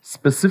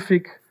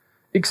specific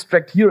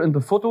extract here in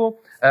the photo.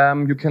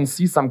 You can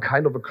see some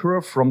kind of a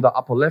curve from the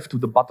upper left to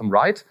the bottom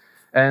right.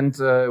 And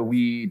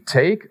we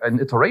take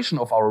an iteration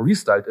of our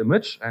restyled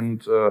image.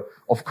 And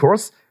of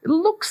course, it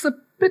looks a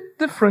bit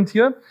different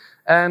here.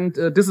 And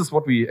this is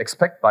what we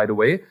expect, by the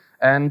way.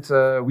 And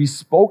we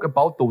spoke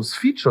about those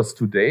features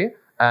today.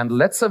 And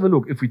let's have a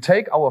look. If we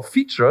take our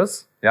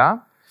features, yeah,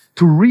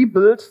 to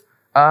rebuild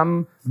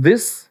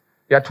this,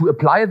 yeah, to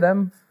apply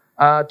them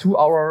to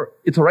our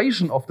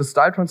iteration of the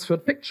style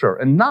transferred picture.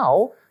 And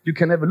now you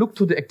can have a look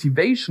to the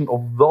activation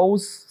of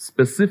those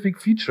specific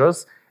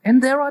features,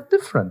 and they are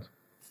different.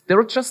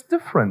 They're just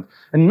different.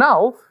 And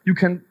now you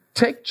can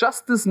take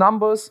just these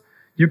numbers.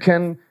 You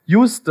can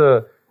use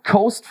the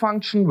coast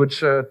function,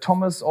 which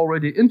Thomas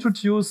already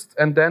introduced,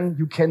 and then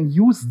you can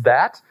use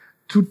that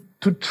to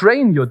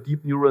train your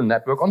deep neural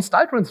network on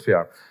style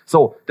transfer.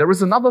 So there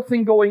is another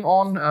thing going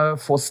on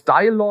for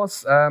style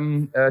loss.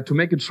 To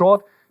make it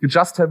short, you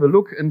just have a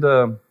look in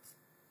the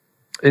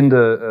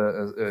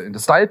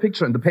style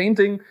picture, in the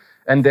painting,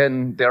 and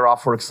then there are,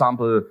 for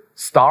example,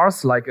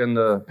 stars like in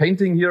the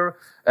painting here,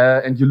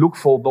 and you look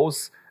for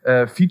those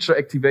feature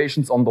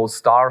activations on those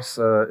stars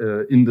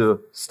in the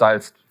style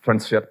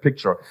transferred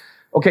picture.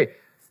 Okay.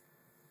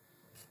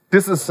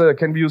 This is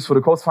can be used for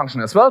the coast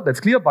function as well. That's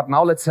clear. But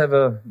now let's have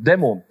a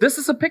demo. This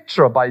is a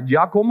picture by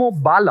Giacomo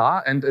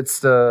Balla, and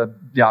it's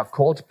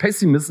called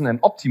Pessimism and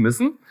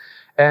Optimism.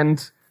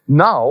 And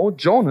now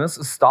Jonas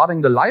is starting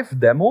the live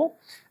demo,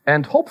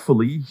 and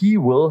hopefully he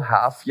will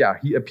have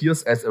he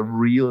appears as a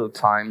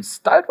real-time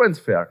style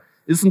transfer.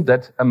 Isn't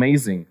that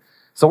amazing?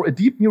 So a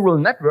deep neural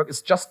network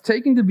is just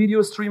taking the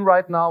video stream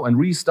right now and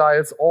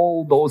restyles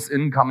all those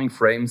incoming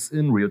frames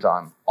in real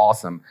time.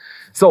 Awesome.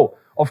 So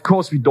of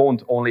course, we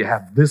don't only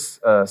have this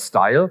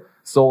style,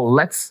 so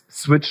let's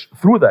switch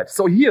through that.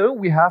 So here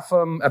we have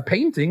a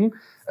painting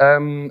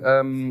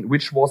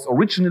which was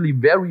originally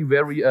very,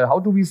 very, how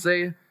do we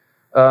say?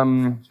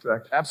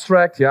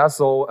 Abstract, yeah.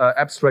 So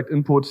abstract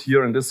input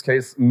here in this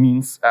case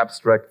means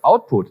abstract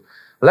output.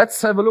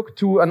 Let's have a look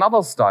to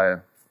another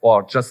style,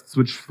 or just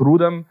switch through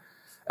them.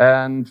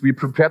 And we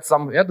prepared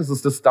some, this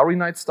is the Starry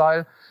Night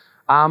style.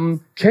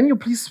 Can you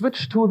please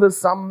switch to the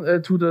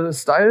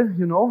style,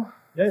 you know?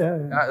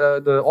 Yeah.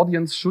 The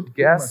audience should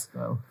guess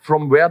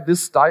from where's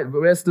this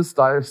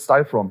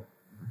style from?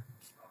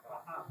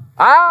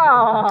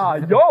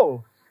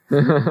 YOW!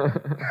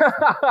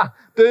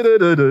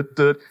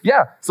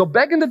 Yeah, so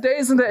back in the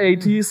days in the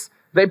 80s,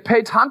 they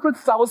paid hundreds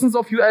of thousands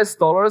of US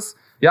dollars,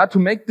 to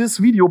make this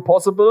video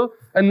possible.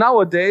 And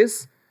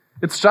nowadays,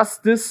 it's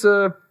just this,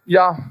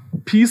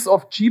 piece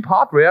of cheap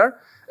hardware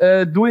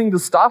doing the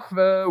stuff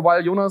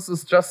while Jonas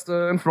is just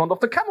in front of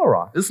the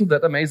camera. Isn't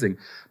that amazing?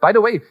 By the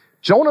way,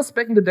 Jonas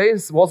back in the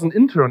days was an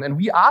intern, and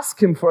we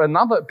asked him for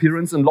another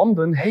appearance in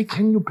London. Hey,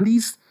 can you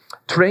please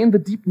train the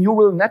deep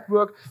neural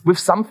network with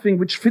something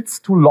which fits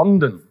to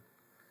London?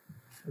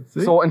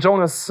 So, and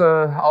Jonas,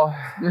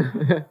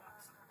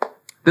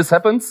 this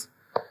happens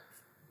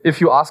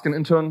if you ask an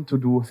intern to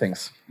do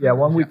things. Yeah,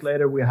 1 week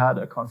later we had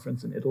a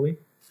conference in Italy.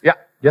 Yeah,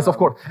 yes, of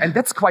course. And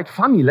that's quite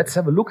funny. Let's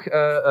have a look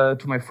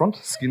to my front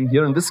skin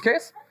here in this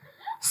case.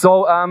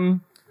 So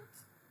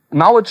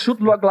now it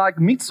should look like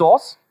meat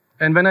sauce.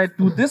 And when I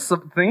do this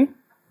thing,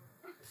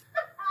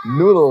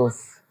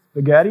 Noodles.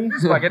 Spaghetti.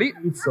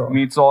 Meat sauce.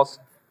 Meat sauce.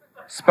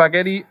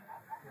 Spaghetti.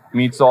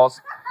 Meat sauce.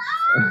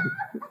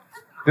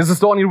 This is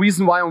the only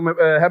reason why I'm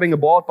having a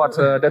board, but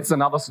that's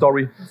another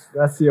story.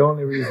 That's the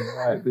only reason,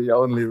 right? The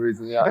only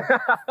reason, yeah.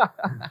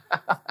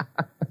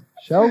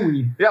 Shall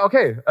we? Yeah,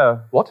 okay.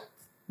 What?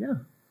 Yeah.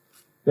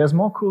 There's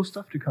more cool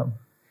stuff to come.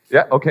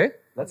 Yeah, okay.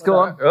 Let's go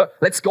on.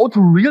 Let's go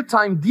to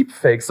real-time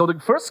deepfake. So the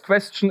first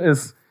question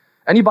is,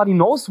 anybody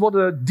knows what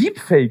a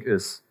deepfake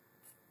is?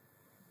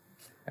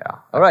 Yeah.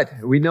 All right.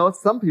 We know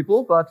some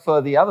people, but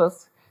for the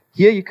others,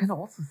 here you can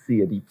also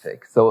see a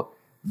deepfake. So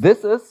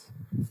this is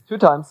 2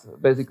 times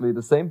basically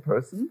the same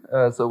person.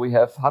 So we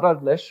have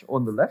Harald Lesch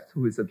on the left,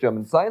 who is a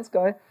German science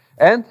guy,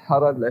 and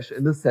Harald Lesch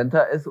in the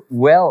center as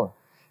well.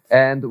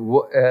 And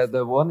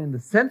the one in the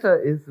center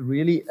is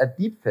really a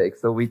deepfake.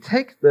 So we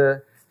take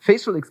the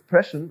facial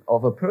expression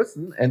of a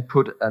person and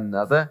put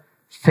another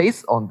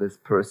face on this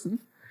person.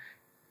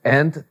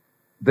 And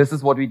this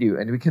is what we do.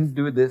 And we can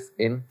do this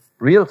in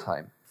real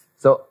time.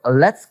 So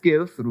let's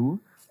go through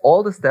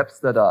all the steps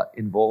that are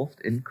involved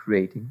in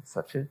creating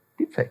such a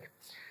deepfake.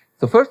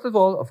 So first of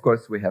all, of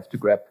course, we have to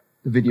grab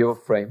the video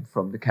frame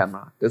from the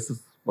camera. This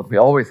is what we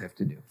always have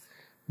to do.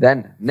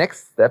 Then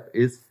next step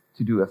is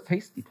to do a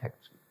face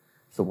detection.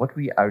 So what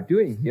we are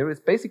doing here is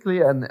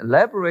basically an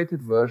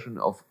elaborated version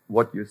of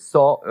what you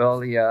saw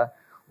earlier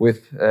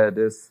with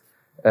this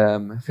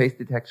face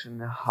detection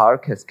HAR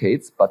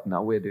cascades, but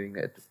now we're doing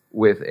it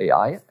with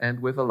AI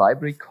and with a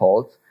library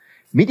called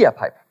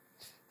MediaPipe.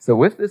 So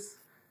with this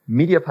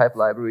media pipe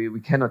library, we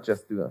cannot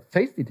just do a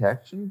face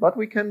detection, but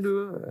we can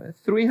do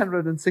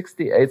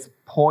 368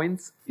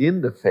 points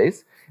in the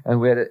face,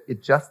 and we're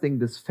adjusting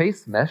this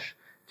face mesh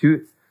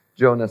to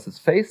Jonas's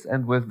face,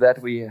 and with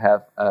that we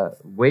have a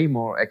way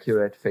more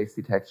accurate face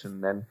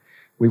detection than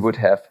we would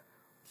have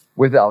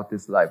without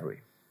this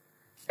library.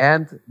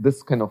 And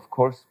this can of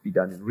course be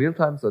done in real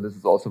time, so this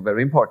is also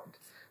very important.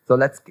 So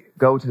let's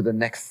go to the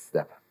next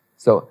step.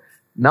 So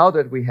now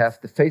that we have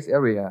the face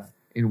area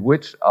in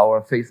which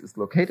our face is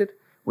located,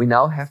 we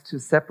now have to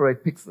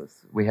separate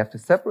pixels. We have to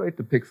separate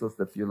the pixels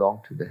that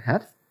belong to the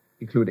head,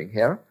 including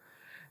hair,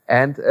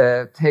 and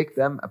take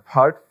them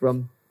apart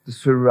from the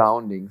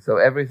surrounding. So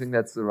everything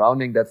that's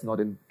surrounding, that's not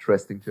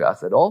interesting to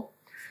us at all.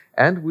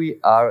 And we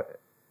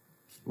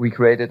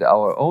created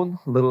our own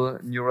little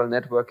neural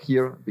network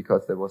here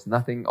because there was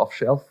nothing off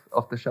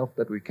the shelf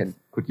that we could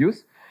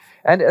use.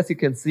 And as you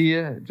can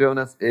see,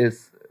 Jonas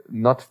is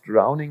not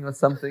drowning or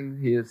something.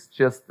 He is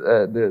just,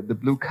 the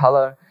blue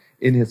color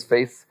in his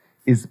face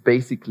is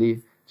basically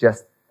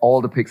just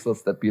all the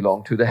pixels that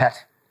belong to the head.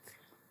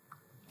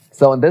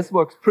 So, and this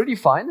works pretty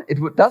fine. It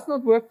does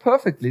not work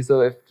perfectly.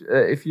 So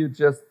if you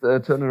just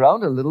turn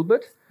around a little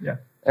bit, yeah.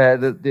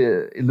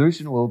 The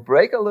illusion will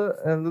break a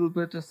little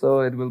bit. So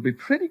it will be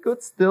pretty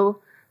good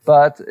still,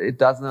 but it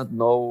does not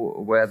know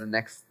where the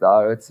next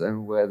starts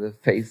and where the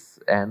face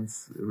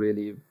ends,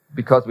 really,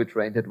 because we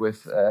trained it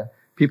with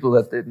people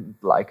that didn't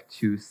like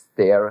to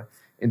stare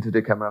into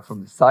the camera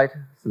from the side,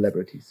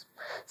 celebrities.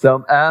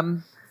 So,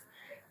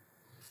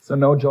 so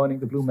no joining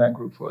the Blue Man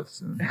Group for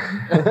us.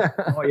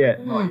 Not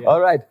yet, not yet. All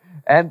right.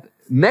 And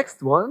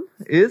next one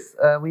is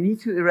we need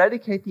to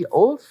eradicate the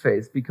old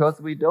face,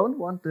 because we don't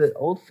want the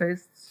old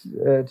face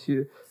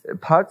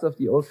parts of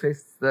the old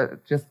face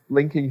just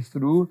blinking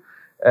through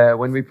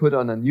when we put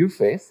on a new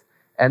face.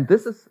 And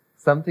this is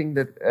something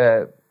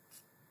that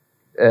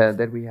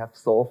that we have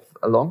solved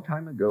a long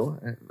time ago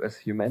as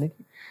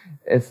humanity.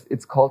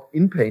 It's called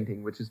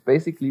inpainting, which is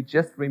basically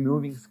just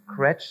removing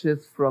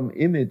scratches from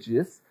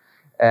images.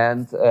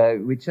 And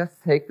we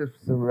just take the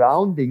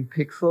surrounding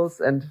pixels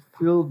and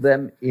fill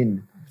them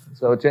in.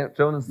 So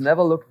Jonas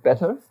never looked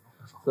better.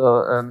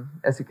 So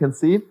as you can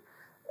see,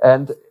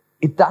 and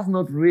it does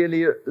not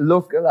really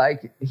look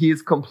like he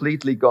is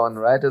completely gone,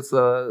 right?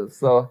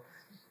 So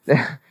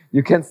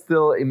you can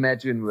still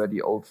imagine where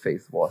the old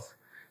face was.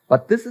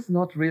 But this is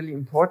not really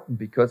important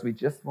because we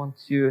just want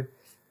to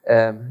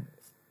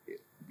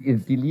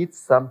delete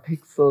some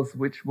pixels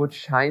which would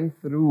shine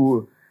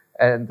through.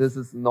 And this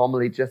is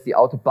normally just the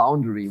outer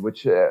boundary,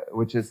 which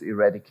is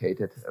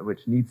eradicated,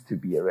 which needs to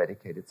be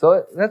eradicated.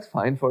 So that's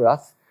fine for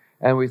us.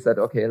 And we said,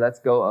 okay, let's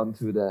go on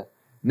to the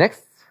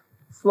next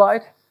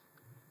slide.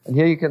 And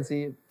here you can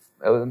see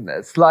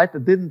a slide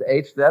that didn't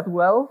age that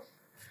well.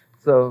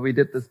 So we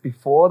did this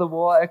before the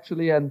war,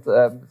 actually, and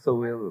so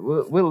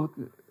we'll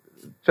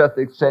just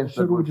exchange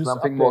that with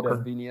something more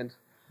convenient.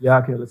 Yeah,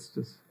 okay, let's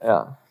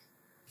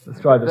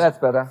try this. That's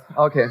better.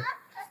 Okay.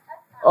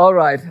 All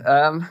right.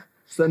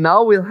 So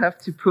now we'll have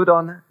to put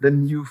on the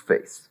new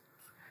face.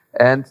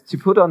 And to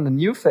put on the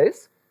new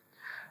face,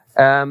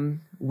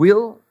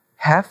 we'll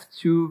have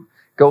to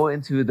go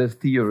into the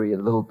theory a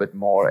little bit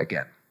more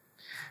again.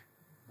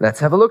 Let's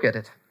have a look at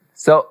it.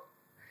 So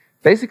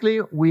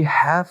basically, we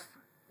have,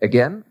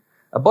 again,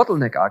 a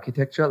bottleneck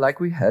architecture like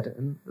we had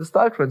in the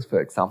style transfer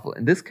example.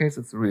 In this case,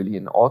 it's really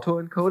an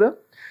autoencoder.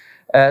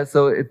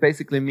 So it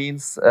basically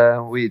means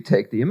we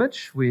take the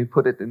image, we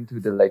put it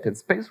into the latent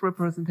space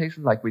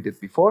representation like we did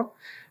before,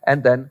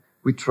 and then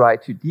we try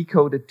to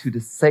decode it to the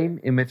same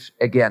image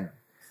again.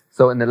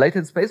 So in the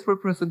latent space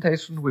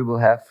representation, we will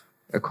have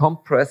a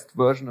compressed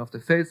version of the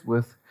face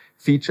with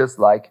features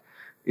like,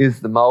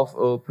 is the mouth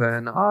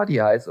open, are the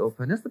eyes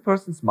open, is the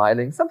person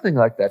smiling, something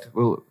like that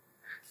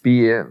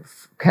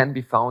can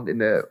be found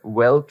in a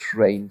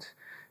well-trained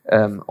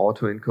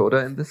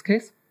autoencoder in this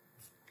case.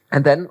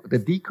 And then the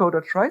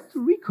decoder tries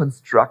to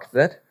reconstruct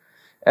that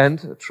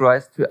and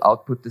tries to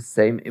output the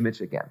same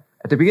image again.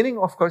 At the beginning,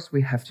 of course,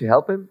 we have to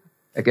help him.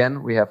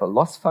 Again, we have a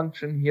loss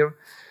function here.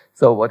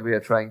 So what we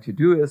are trying to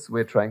do is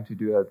we're trying to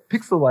do a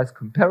pixel-wise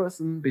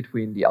comparison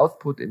between the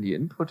output and the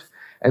input.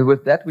 And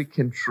with that, we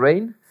can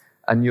train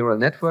a neural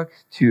network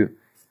to,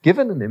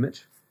 given an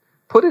image,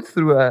 put it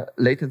through a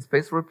latent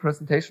space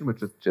representation,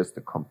 which is just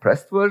a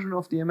compressed version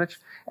of the image,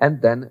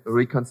 and then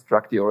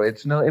reconstruct the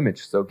original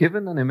image. So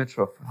given an image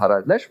of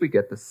Harald Lesch, we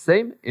get the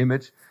same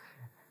image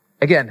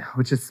again,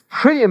 which is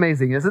pretty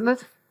amazing, isn't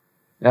it?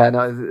 Yeah,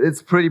 no,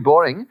 it's pretty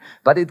boring,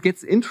 but it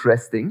gets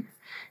interesting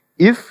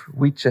if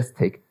we just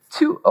take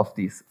two of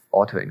these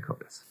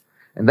autoencoders.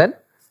 And then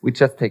we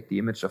just take the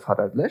image of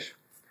Harald Lesch,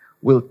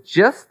 we'll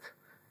just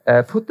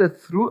put that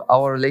through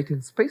our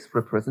latent space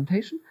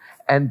representation,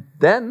 and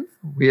then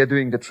we are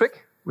doing the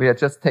trick. We are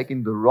just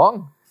taking the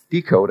wrong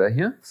decoder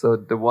here, so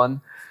the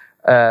one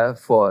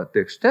for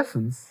Dirk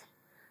Steffens,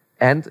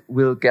 and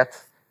we'll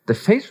get the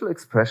facial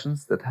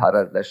expressions that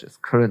Harald Lesch is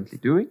currently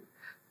doing,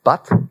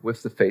 but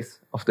with the face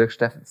of Dirk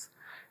Steffens.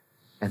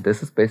 And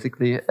this is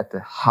basically at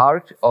the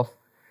heart of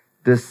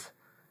this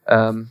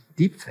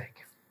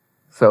deepfake.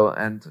 So,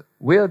 and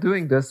we are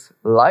doing this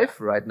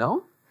live right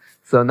now.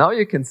 So now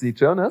you can see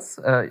Jonas,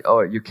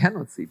 or you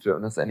cannot see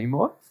Jonas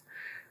anymore,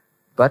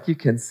 but you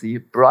can see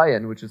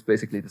Brian, which is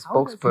basically the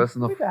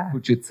spokesperson of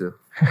Fujitsu.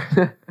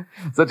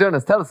 So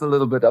Jonas, tell us a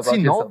little bit about Does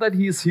he know yourself. that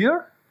he is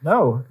here?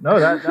 No,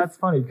 that's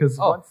funny because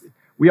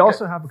we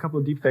also have a couple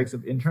of deepfakes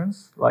of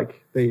interns.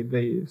 Like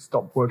they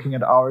stopped working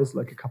at ours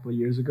like a couple of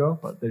years ago,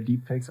 but their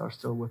deepfakes are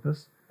still with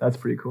us. That's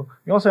pretty cool.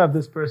 We also have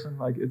this person,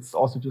 like it's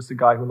also just a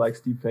guy who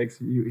likes deepfakes.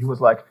 He was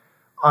like,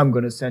 I'm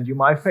gonna send you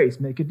my face,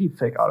 make a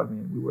deepfake out of me.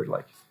 And we were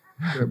like,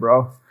 sure,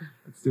 bro,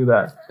 let's do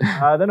that.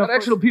 Then But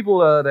actually,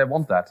 people they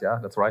want that. Yeah,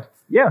 that's right.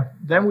 Yeah.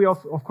 Then we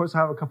of course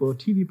have a couple of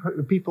TV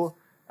people.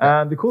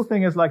 And the cool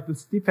thing is like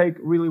this deepfake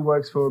really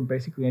works for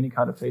basically any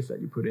kind of face that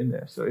you put in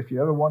there. So if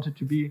you ever wanted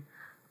to be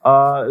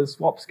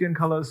swap skin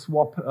color,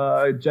 swap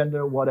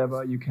gender,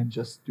 whatever, you can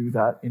just do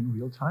that in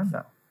real time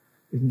now.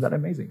 Isn't that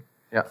amazing?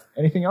 Yeah.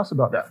 Anything else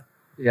about that?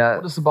 Yeah.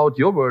 What is about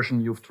your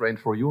version you've trained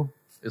for you?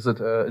 Is it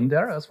in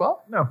there as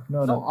well? No.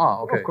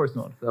 Ah, okay. Of course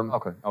not.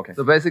 Okay.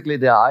 So basically,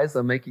 their eyes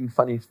are making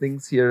funny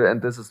things here,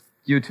 and this is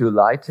due to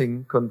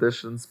lighting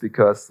conditions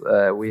because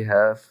we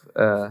have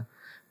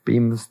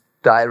beams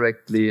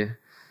directly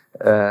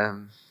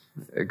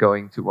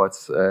going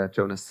towards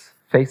Jonas'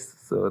 face.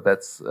 So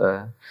that's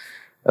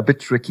a bit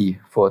tricky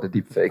for the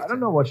deepfake. I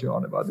don't know what you're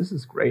on about. This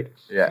is great.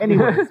 Yeah.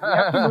 Anyways, we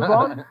have to move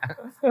on.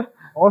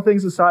 All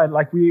things aside,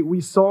 like we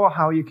saw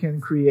how you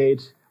can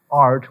create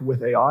art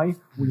with AI.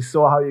 We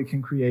saw how you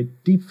can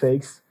create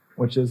deepfakes,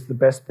 which is the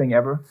best thing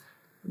ever.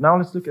 Now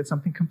let's look at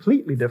something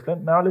completely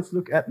different. Now let's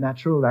look at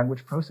natural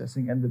language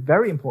processing and the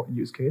very important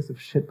use case of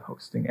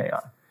shitposting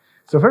AI.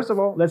 So first of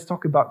all, let's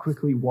talk about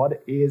quickly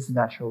what is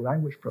natural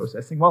language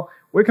processing. Well,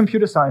 we're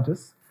computer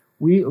scientists.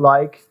 We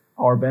like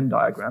our Venn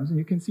diagrams, and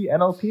you can see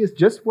NLP is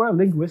just where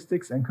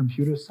linguistics and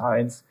computer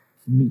science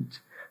meet.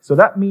 So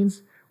that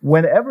means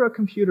whenever a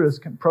computer is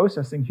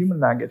processing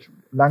human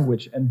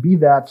language, and be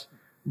that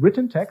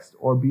written text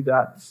or be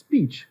that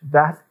speech,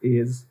 that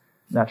is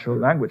natural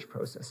language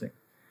processing.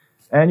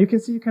 And you can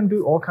see you can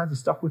do all kinds of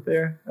stuff with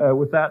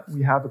that.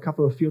 We have a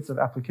couple of fields of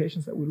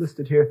applications that we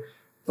listed here,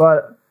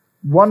 but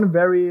one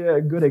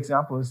very good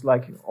example is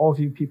like all of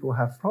you people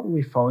have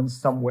probably phones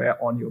somewhere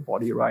on your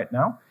body right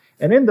now.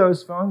 And in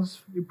those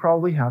phones, you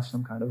probably have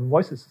some kind of a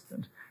voice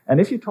assistant.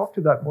 And if you talk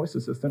to that voice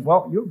assistant,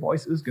 well, your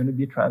voice is going to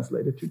be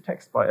translated to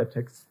text by a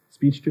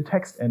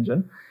speech-to-text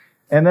engine.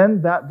 And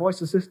then that voice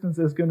assistant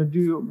is going to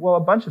do, well, a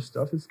bunch of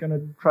stuff. It's going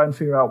to try and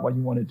figure out what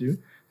you want to do.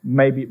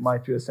 Maybe it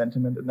might do a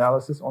sentiment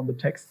analysis on the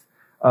text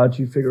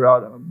to figure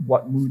out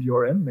what mood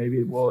you're in. Maybe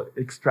it will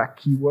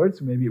extract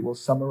keywords. Maybe it will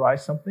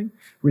summarize something,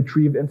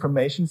 retrieve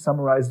information,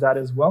 summarize that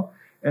as well,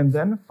 and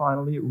then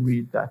finally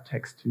read that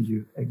text to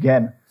you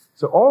again.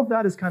 So all of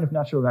that is kind of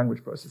natural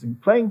language processing,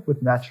 playing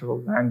with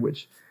natural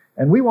language.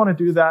 And we want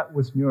to do that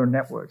with neural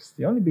networks.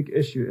 The only big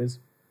issue is,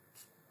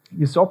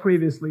 you saw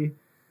previously,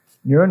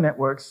 neural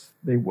networks,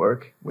 they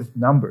work with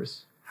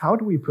numbers. How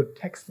do we put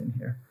text in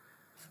here?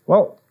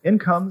 Well, in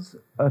comes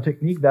a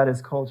technique that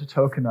is called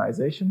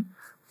tokenization.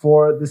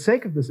 For the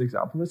sake of this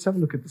example, let's have a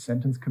look at the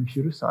sentence,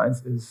 computer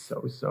science is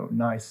so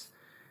nice.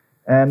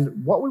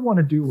 And what we want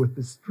to do with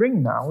the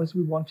string now is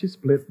we want to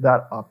split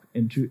that up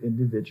into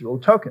individual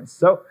tokens.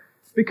 So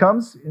it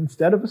becomes,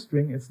 instead of a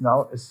string, it's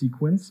now a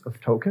sequence of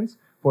tokens.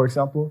 For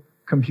example,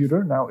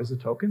 computer now is a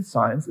token,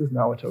 science is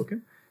now a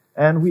token.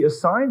 And we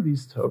assign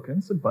these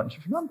tokens a bunch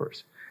of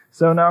numbers.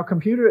 So now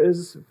computer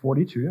is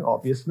 42,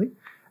 obviously,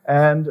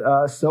 and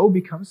so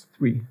becomes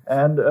 3.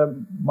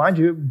 And mind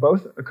you,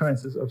 both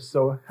occurrences of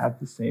so have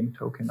the same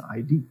token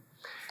ID.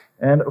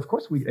 And of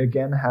course, we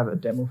again have a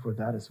demo for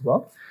that as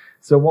well.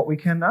 So what we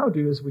can now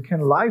do is we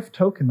can live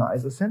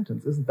tokenize a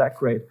sentence. Isn't that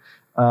great?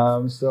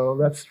 So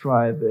let's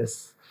try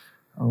this.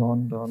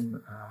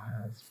 London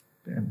has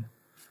been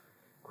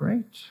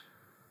great.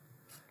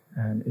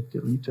 And it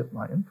deleted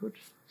my input.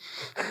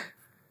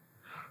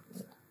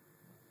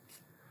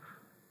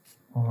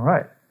 All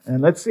right,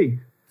 and let's see.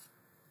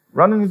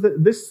 Running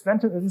this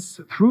sentence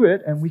through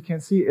it, and we can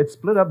see it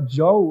split up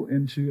Joe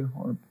into,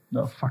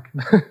 no,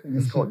 fucking thing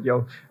is called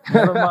Yo.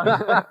 Never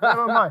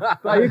mind.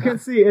 But you can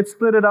see it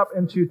split it up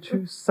into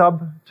 2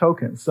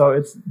 sub-tokens. So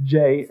it's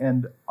J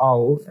and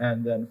O,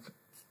 and then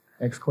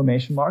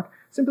exclamation mark.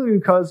 Simply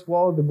because,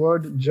 well, the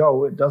word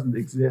Joe, it doesn't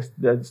exist.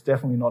 That's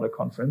definitely not a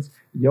conference.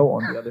 Yo,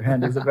 on the other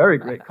hand, is a very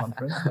great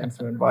conference. Thanks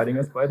for inviting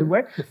us, by the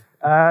way.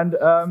 And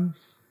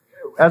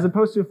as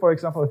opposed to, for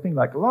example, a thing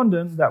like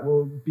London, that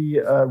will be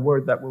a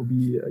word that will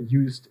be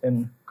used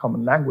in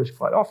common language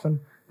quite often.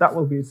 That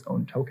will be its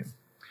own token.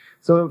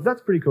 So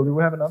that's pretty cool. Do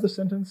we have another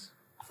sentence?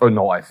 Oh,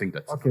 no, I think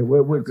that's okay.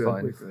 We're good.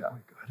 fine. We're good.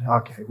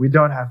 Okay, we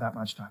don't have that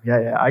much time.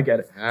 Yeah, I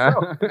get it.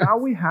 So now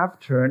we have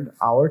turned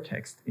our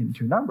text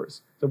into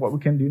numbers. So what we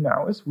can do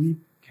now is we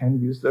can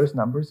use those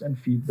numbers and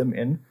feed them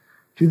in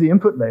to the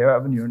input layer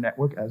of a neural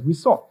network as we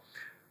saw.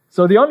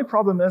 So the only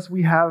problem is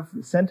we have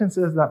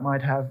sentences that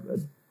might have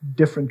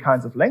different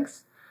kinds of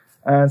lengths.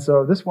 And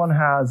so this one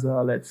has,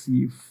 let's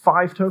see,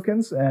 5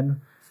 tokens.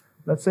 And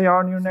let's say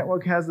our neural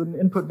network has an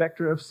input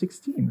vector of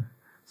 16.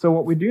 So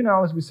what we do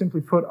now is we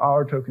simply put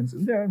our tokens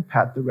in there and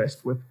pad the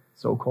rest with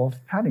so-called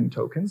padding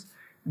tokens.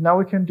 And now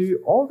we can do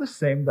all the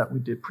same that we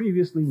did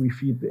previously. We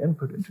feed the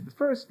input into the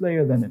first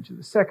layer, then into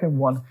the second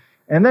one,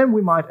 and then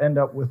we might end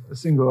up with a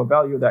singular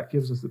value that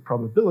gives us the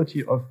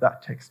probability of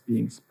that text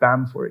being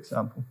spam, for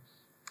example.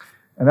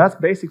 And that's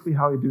basically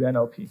how you do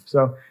NLP.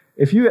 So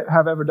if you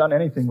have ever done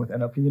anything with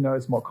NLP, you know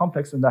it's more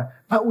complex than that.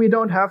 But we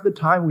don't have the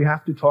time. We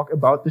have to talk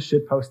about the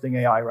shitposting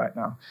AI right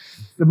now.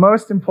 The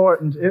most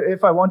important,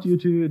 if I want you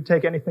to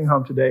take anything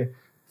home today,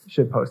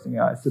 shitposting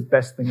AI. It's the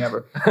best thing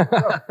ever.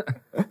 So,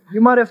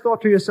 you might have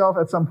thought to yourself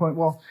at some point,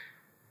 well,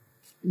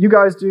 you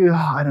guys do,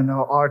 I don't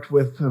know, art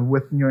with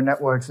neural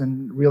networks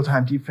and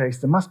real-time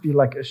deepfakes. There must be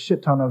like a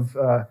shit ton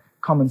of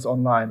comments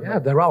online. Yeah,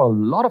 there are a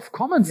lot of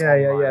comments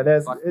online.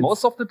 But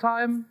most of the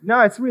time...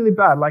 No, it's really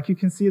bad. Like you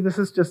can see, this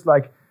is just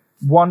like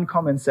one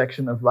comment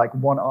section of like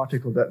one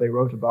article that they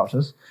wrote about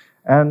us.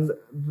 And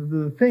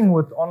the thing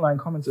with online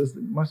comments is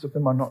that most of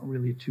them are not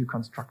really too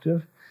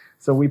constructive.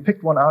 So we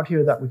picked one out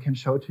here that we can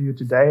show to you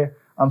today.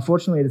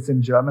 Unfortunately, it's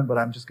in German, but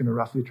I'm just going to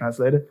roughly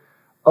translate it.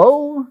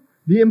 Oh,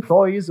 the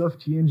employees of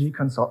TNG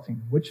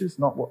Consulting, which is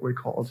not what we're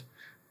called,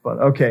 but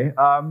okay.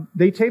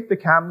 They tape the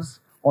cams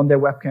on their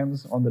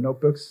webcams on the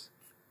notebooks.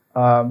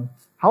 How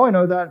I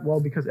know that? Well,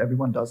 because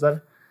everyone does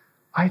that.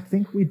 I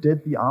think we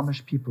did the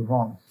Amish people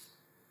wrong.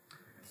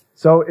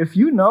 So if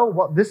you know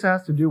what this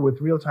has to do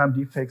with real-time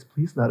deepfakes,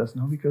 please let us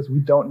know, because we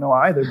don't know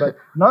either. But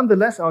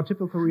nonetheless, our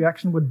typical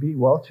reaction would be,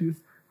 well, to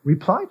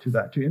reply to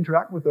that, to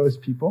interact with those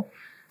people,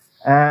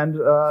 and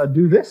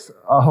do this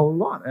a whole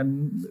lot.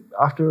 And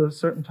after a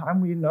certain time,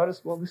 we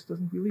noticed, well, this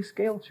doesn't really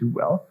scale too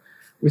well.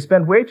 We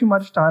spend way too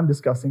much time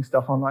discussing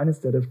stuff online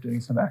instead of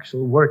doing some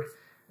actual work.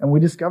 And we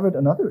discovered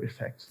another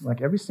effect.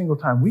 Like every single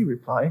time we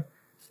reply,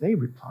 they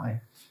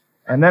reply.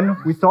 And then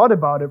we thought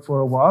about it for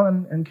a while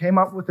and came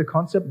up with the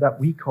concept that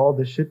we call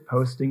the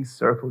shitposting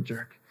circle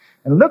jerk.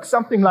 And it looks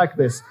something like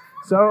this.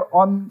 So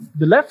on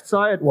the left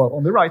side, well,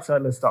 on the right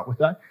side, let's start with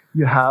that,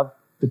 you have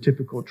the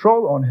typical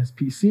troll on his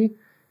PC.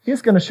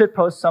 He's going to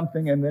shitpost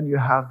something, and then you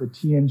have the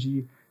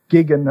TNG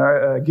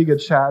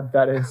Giga Chat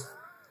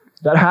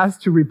that has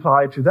to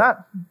reply to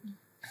that.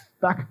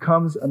 Back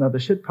comes another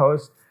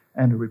shitpost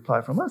and a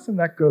reply from us, and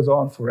that goes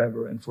on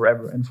forever and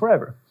forever and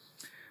forever.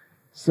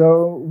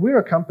 So we're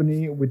a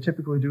company, we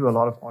typically do a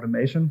lot of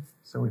automation.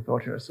 So we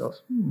thought to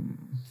ourselves,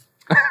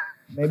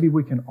 maybe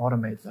we can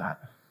automate that.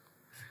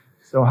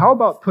 So how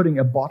about putting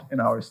a bot in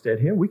our stead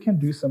here? We can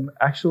do some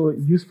actual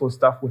useful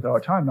stuff with our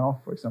time now,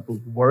 for example,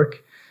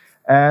 work.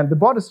 And the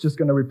bot is just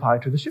going to reply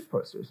to the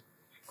shitposters.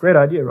 Great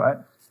idea, right?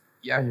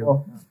 Yeah.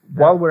 Well,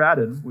 while we're at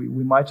it, we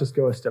might just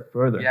go a step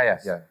further.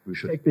 Yeah, we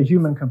should. Take the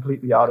human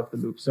completely out of the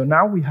loop. So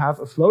now we have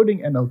a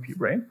floating NLP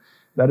brain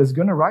that is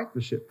going to write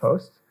the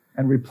shitpost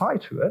and reply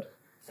to it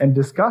and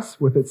discuss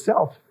with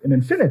itself in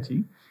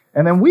infinity.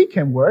 And then we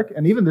can work,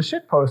 and even the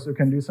shitposter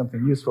can do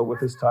something useful with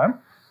his time,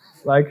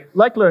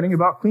 like learning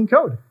about clean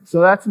code.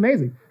 So that's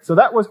amazing. So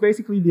that was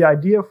basically the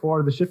idea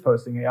for the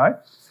shitposting AI.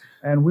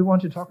 And we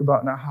want to talk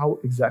about now how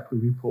exactly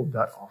we pulled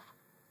that off.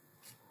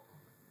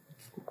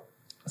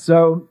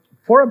 So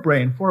for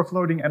a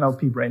floating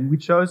NLP brain, we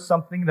chose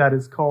something that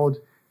is called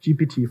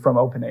GPT from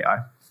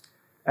OpenAI.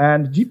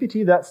 And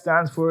GPT, that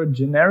stands for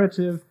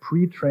Generative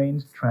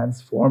Pre-trained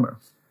Transformer.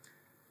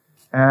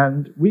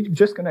 And we're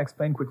just going to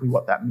explain quickly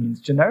what that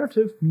means.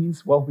 Generative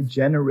means, well, we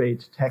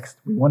generate text.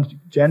 We want to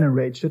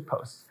generate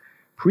shitposts.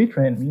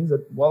 Pre-trained means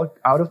that, well,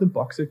 out of the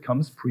box, it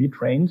comes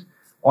pre-trained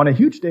on a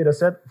huge data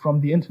set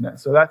from the internet.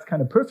 So that's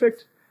kind of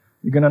perfect.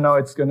 You're going to know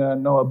it's going to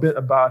know a bit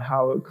about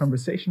how a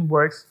conversation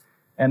works.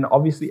 And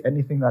obviously,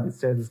 anything that it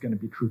says is going to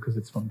be true because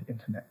it's from the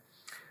internet.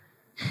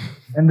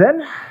 And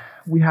then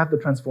we have the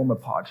transformer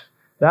part.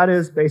 That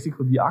is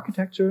basically the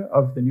architecture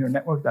of the neural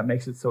network that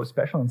makes it so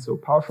special and so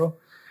powerful.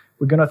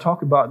 We're going to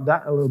talk about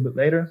that a little bit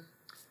later.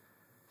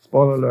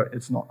 Spoiler alert,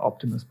 it's not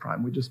Optimus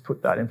Prime. We just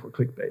put that in for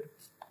clickbait.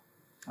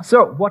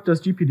 So what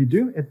does GPT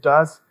do? It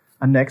does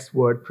a next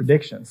word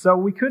prediction. So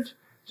we could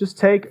just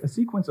take a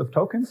sequence of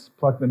tokens,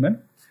 plug them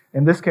in.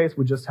 In this case,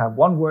 we just have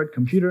one word,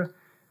 computer,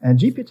 and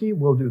GPT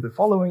will do the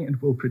following.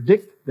 It will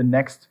predict the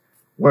next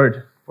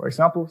word. For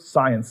example,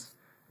 science.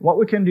 What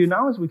we can do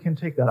now is we can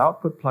take that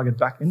output, plug it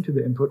back into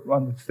the input,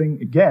 run the thing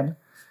again,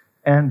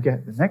 and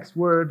get the next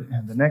word,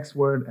 and the next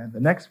word, and the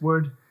next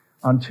word,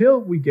 until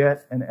we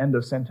get an end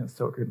of sentence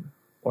token,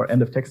 or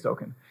end of text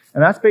token.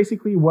 And that's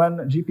basically when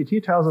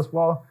GPT tells us,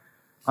 well,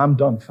 I'm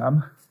done,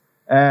 fam.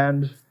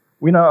 And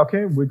we know,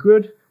 okay, we're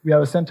good. We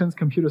have a sentence,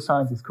 computer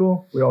science is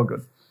cool, we're all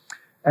good.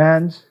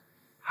 And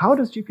how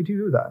does GPT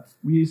do that?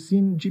 We've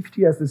seen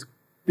GPT as this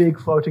big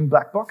floating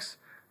black box.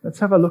 Let's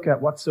have a look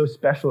at what's so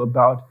special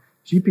about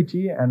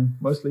GPT and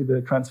mostly the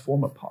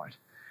transformer part.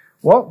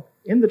 Well,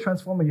 in the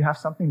transformer, you have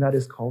something that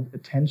is called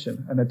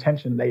attention, an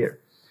attention layer.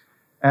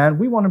 And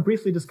we want to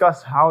briefly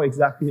discuss how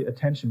exactly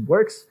attention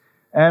works.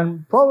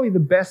 And probably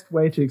the best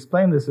way to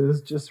explain this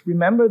is just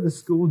remember the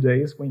school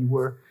days when you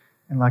were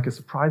in like a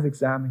surprise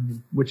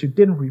exam which you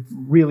didn't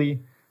really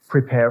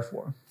prepare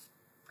for.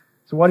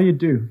 So what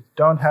do?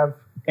 Don't have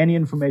any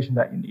information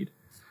that you need.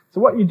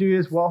 So what you do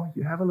is, well,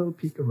 you have a little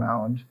peek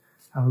around,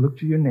 have a look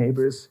to your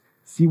neighbors,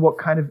 see what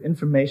kind of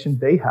information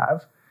they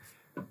have,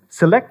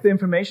 select the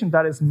information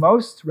that is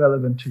most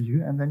relevant to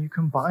you, and then you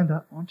combine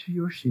that onto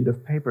your sheet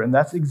of paper. And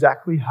that's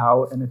exactly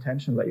how an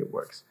attention layer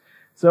works.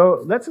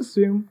 So let's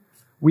assume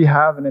we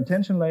have an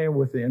attention layer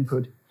with the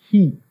input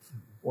he.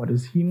 What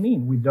does he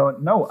mean? We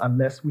don't know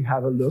unless we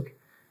have a look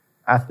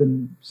at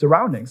the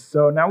surroundings.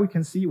 So now we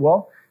can see,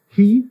 well,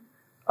 he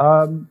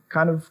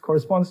kind of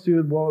corresponds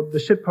to, well, the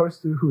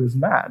shitposter who is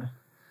mad.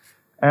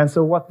 And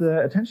so what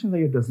the attention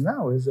layer does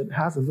now is it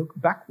has a look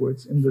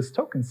backwards in this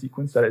token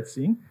sequence that it's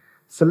seeing,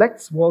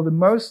 selects, well, the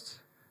most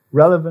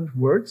relevant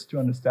words to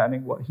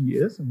understanding what he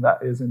is, and that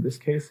is, in this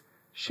case,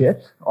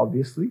 shit,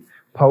 obviously,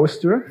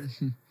 poster,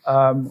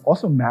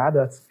 also mad,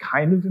 that's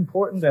kind of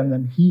important, and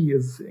then he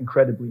is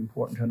incredibly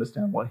important to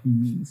understand what he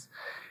means.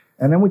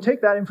 And then we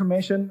take that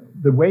information,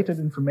 the weighted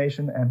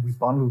information, and we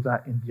bundle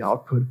that in the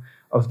output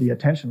of the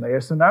attention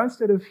layer. So now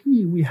instead of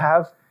he, we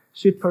have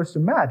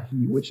shitposter mad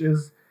he, which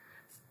is,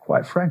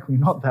 quite frankly,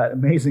 not that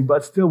amazing,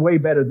 but still way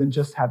better than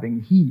just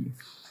having he.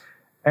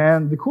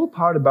 And the cool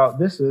part about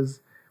this is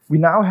we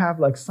now have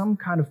like some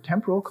kind of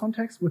temporal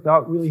context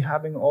without really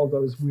having all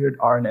those weird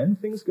RNN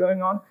things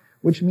going on,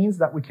 which means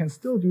that we can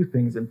still do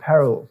things in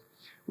parallel,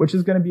 which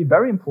is going to be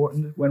very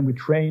important when we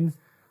train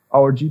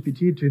our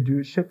GPT to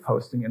do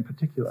shitposting in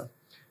particular.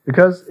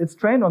 Because it's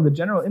trained on the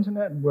general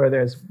internet where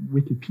there's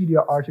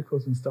Wikipedia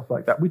articles and stuff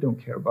like that. We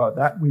don't care about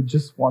that. We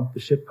just want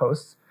the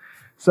shitposts.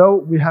 So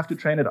we have to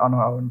train it on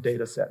our own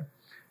data set.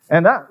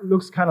 And that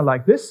looks kind of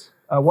like this.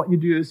 What you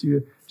do is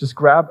you just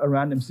grab a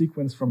random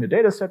sequence from your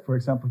data set. For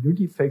example, your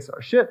deepfakes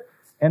are shit,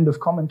 end of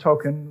comment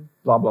token,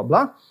 blah, blah,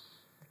 blah.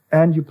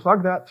 And you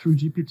plug that through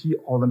GPT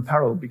all in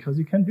parallel because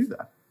you can do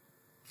that.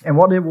 And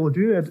what it will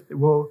do, it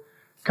will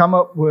come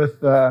up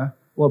with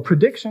well,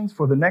 predictions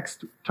for the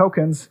next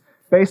tokens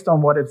based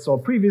on what it saw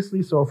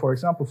previously. So for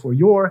example, for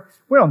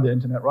we're on the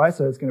internet, right?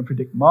 So it's going to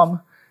predict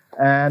mom.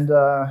 And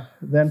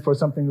then for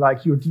something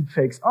like your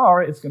deepfakes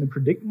are, it's going to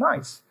predict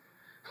nice.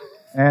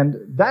 And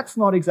that's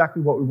not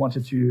exactly what we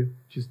wanted to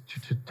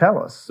tell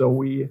us. So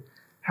we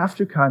have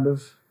to kind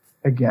of,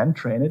 again,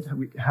 train it.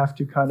 We have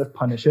to kind of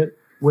punish it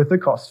with the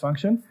cost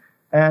function.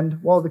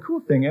 And, well, the cool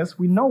thing is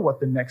we know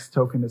what the next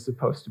token is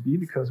supposed to be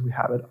because we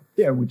have it up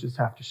there. We just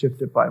have to shift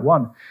it by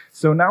 1.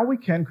 So now we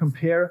can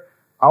compare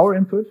our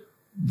input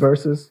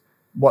versus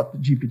what the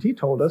GPT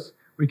told us.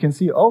 We can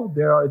see, oh,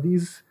 there are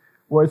these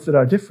words that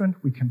are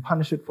different. We can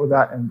punish it for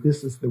that. And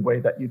this is the way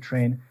that you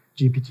train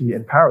GPT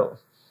in parallel.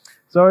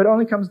 So it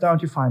only comes down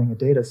to finding a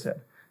data set.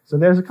 So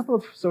there's a couple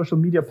of social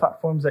media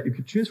platforms that you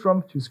could choose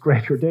from to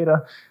scrape your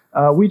data.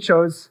 We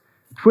chose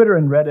Twitter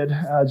and Reddit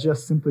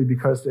just simply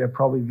because they're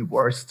probably the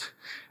worst.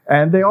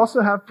 And they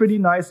also have pretty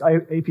nice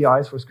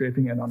APIs for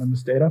scraping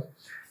anonymous data.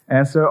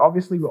 And so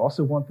obviously we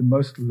also want the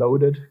most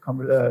loaded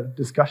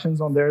discussions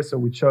on there. So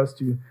we chose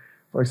to,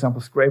 for example,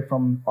 scrape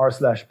from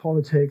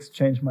r/politics,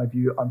 change my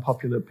view,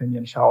 unpopular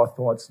opinion, shower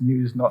thoughts,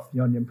 news, not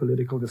the onion,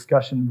 political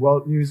discussion,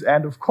 world news,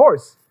 and of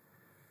course,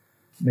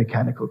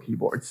 mechanical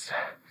keyboards.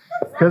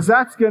 Because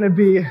that's going to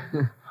be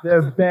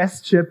the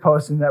best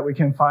shitposting that we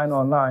can find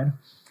online.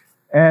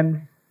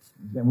 And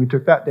then we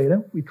took that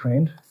data, we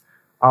trained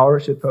our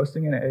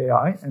shitposting in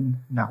AI, and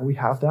now we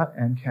have that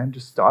and can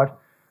just start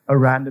a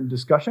random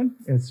discussion.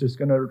 It's just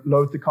going to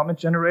load the comment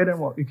generator, and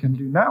what we can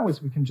do now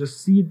is we can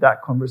just seed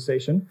that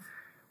conversation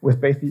with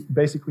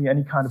basically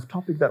any kind of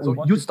topic that we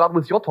want. So you start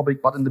with your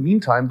topic, but in the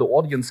meantime, the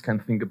audience can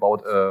think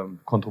about a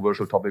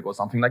controversial topic or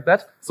something like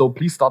that. So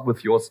please start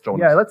with yours,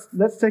 Jonas. Yeah,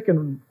 let's take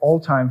an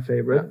all-time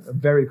favorite, a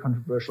very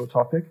controversial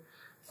topic.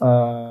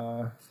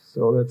 So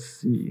let's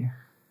see.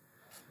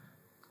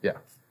 Yeah,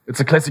 it's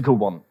a classical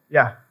one.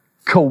 Yeah.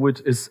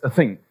 COVID is a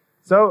thing.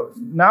 So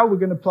now we're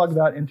going to plug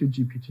that into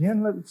GPT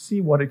and let's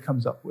see what it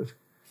comes up with.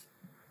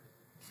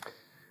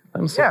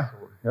 Yeah.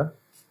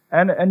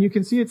 And you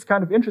can see it's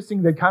kind of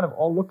interesting. They kind of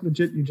all look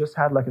legit. You just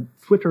had like a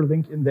Twitter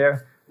link in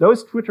there.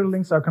 Those Twitter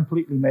links are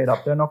completely made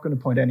up. They're not going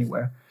to point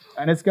anywhere.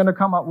 And it's going to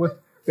come up with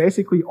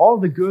basically all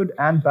the good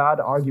and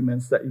bad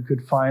arguments that you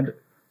could find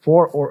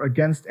for or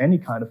against any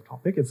kind of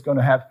topic. It's going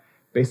to have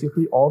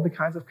basically all the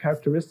kinds of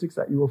characteristics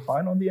that you will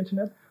find on the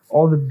internet,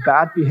 all the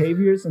bad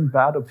behaviors and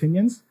bad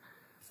opinions.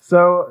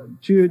 So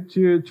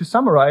to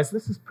summarize,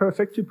 this is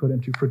perfect to put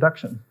into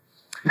production.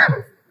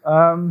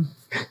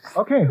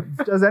 Okay,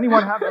 does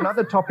anyone have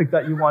another topic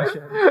that you want to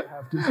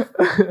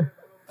have?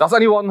 Does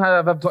anyone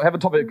have a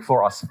topic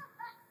for us?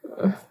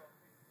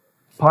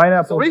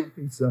 Pineapple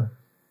pizza.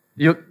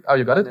 You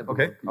got it?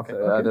 Okay.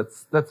 Yeah,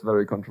 that's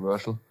very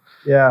controversial.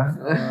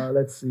 Yeah,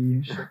 let's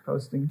see,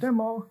 shitposting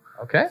demo.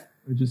 Okay.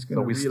 We're just going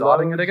to we're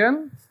starting it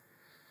again?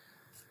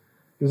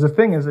 Because the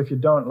thing is, if you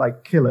don't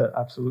like kill it,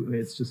 absolutely,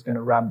 it's just going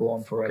to ramble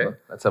on forever. Okay,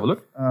 let's have a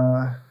look.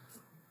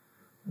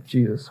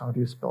 Jesus, how do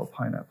you spell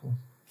pineapple?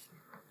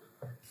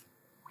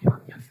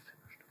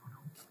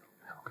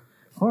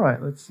 All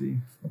right, let's see.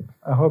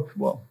 I hope,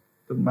 well,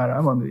 doesn't matter.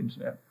 I'm on the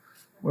internet.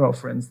 We're all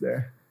friends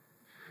there.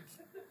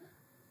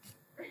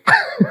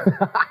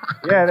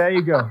 Yeah, there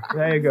you go.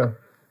 There you go.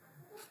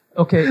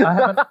 Okay,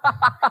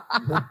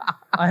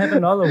 I have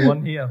another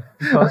one here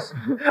because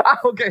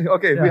Okay,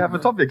 we have a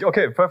topic.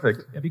 Okay,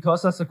 perfect.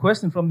 because that's a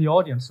question from the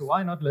audience. So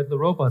why not let the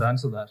robot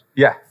answer that?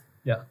 Yeah.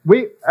 Yeah.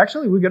 We're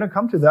going to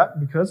come to that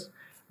because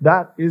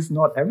that is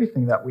not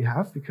everything that we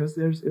have, because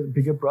there's a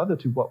bigger brother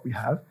to what we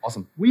have.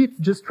 Awesome. We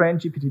just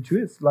trained GPT-2.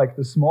 It's like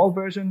the small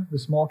version, the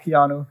small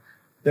Keanu.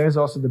 There's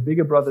also the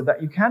bigger brother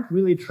that you can't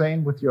really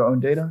train with your own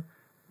data.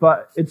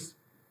 But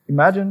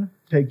imagine,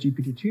 take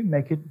GPT-2,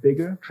 make it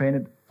bigger, train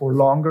it for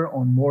longer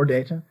on more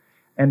data.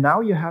 And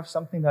now you have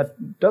something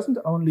that doesn't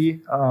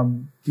only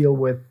deal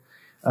with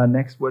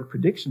next word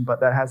prediction, but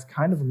that has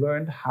kind of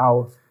learned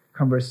how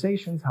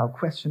conversations, how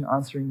question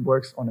answering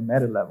works on a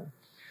meta level.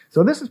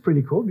 So this is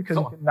pretty cool because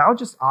you can now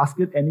just ask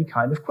it any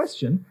kind of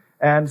question.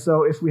 And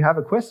so if we have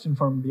a question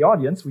from the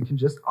audience, we can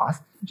just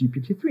ask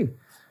GPT-3.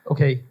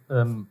 Okay,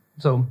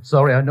 so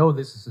sorry, I know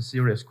this is a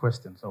serious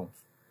question, so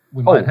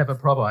we might have a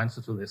proper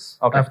answer to this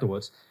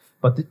afterwards.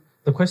 But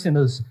the question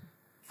is,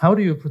 how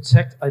do you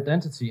protect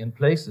identity in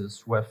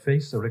places where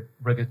face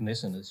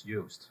recognition is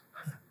used?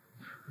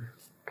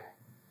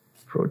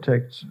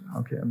 Protect,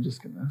 okay, I'm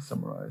just going to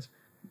summarize.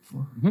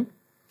 Mm-hmm.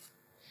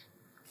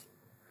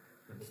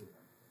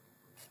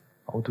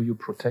 How do you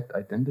protect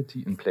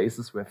identity in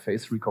places where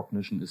face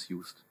recognition is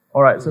used?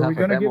 All right, so we're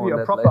going to give you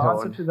a proper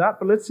answer to that,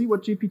 but let's see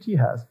what GPT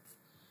has.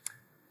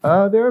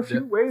 There are a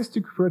few ways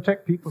to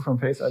protect people from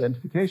face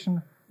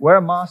identification. Wear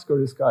a mask or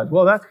disguise.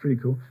 Well, that's pretty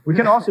cool. We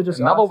can also just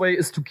Another way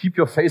is to keep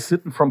your face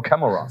hidden from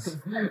cameras.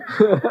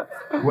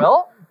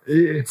 Well,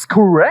 it's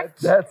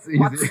correct. That's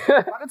easy.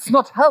 But it's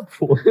not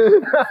helpful.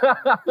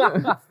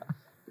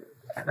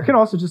 I can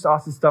also just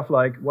ask the stuff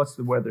like, what's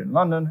the weather in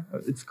London?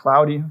 It's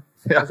cloudy.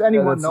 Does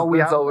anyone know we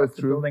have left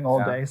the building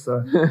all day, so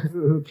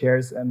who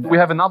cares? And do we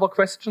have another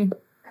question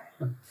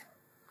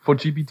for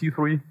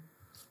GPT-3?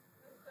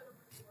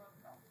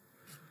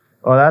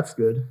 Oh, that's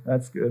good.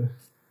 That's good.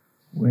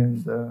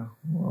 Win the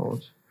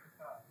World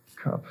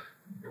Cup.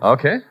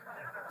 Okay.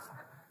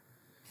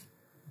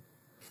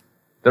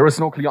 There is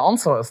no clear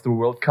answer, as the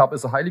World Cup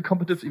is a highly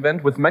competitive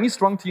event with many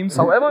strong teams.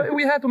 However, if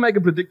we had to make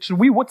a prediction,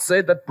 we would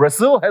say that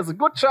Brazil has a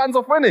good chance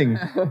of winning.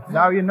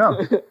 Now you know.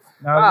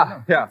 Now you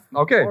know. Yeah,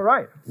 okay. All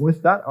right.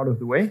 With that out of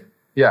the way,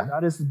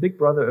 that is the big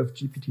brother of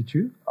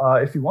GPT-2.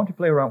 If you want to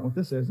play around with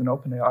this, there's an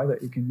OpenAI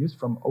that you can use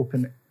from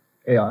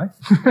OpenAI.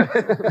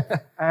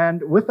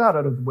 And with that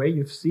out of the way,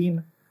 you've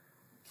seen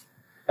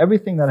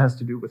everything that has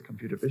to do with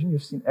computer vision.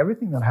 You've seen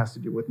everything that has to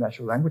do with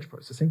natural language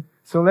processing.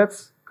 So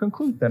let's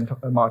conclude then,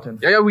 Martin.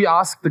 Yeah, we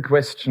asked the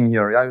question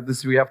here. Yeah,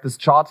 we have this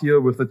chart here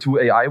with the two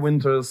AI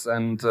winters,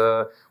 and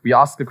we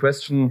asked the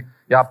question,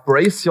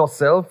 brace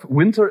yourself,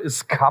 winter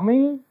is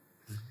coming?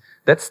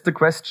 That's the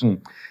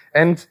question.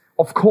 And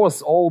of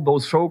course, all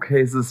those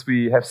showcases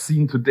we have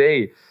seen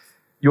today,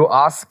 you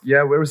ask,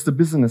 where is the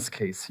business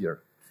case here?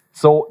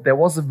 So there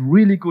was a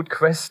really good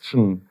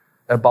question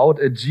about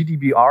a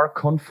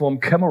GDPR-conform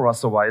camera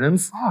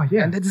surveillance. Oh,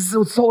 yeah. And that is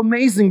so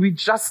amazing. We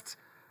just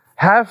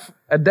have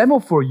a demo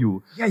for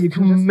you. Yeah, you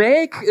can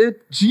make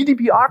it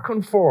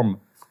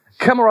GDPR-conform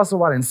camera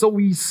surveillance. So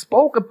we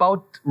spoke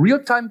about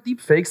real-time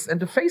deepfakes and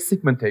the face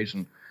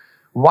segmentation.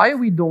 Why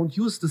we don't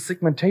use the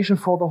segmentation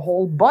for the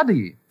whole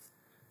body.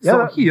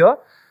 So here,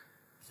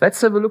 let's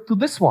have a look to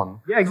this one.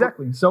 Yeah,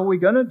 exactly. So we're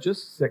going to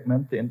just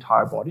segment the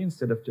entire body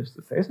instead of just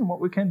the face. And what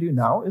we can do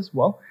now is,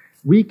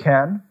 we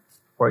can,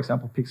 for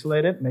example,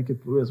 pixelate it, make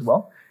it blue as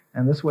well.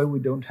 And this way we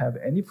don't have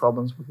any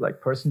problems with like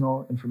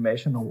personal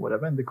information or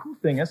whatever. And the cool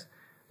thing is,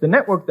 the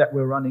network that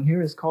we're running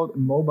here is called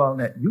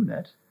MobileNet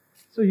UNet.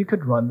 So you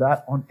could run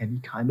that on any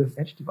kind of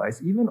edge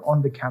device, even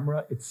on the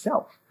camera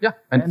itself. Yeah.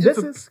 And this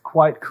is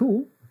quite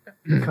cool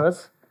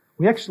because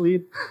we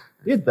actually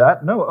did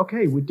that. No,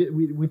 okay,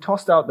 we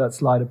tossed out that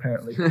slide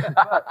apparently.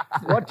 But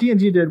what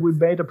TNG did, we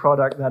made a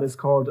product that is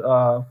called,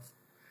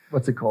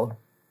 what's it called?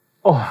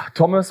 Oh,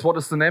 Thomas, what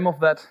is the name of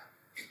that?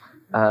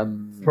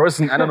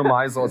 Person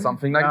anonymizer or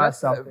something like that.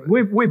 Something.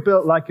 We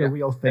built like a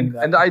real thing.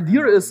 And the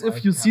idea is,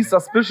 if you see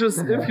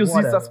suspicious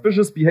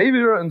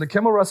behavior in the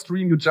camera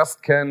stream, you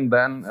just can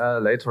then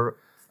later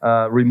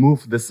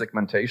remove this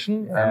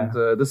segmentation. Yeah.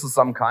 And this is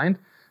some kind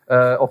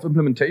of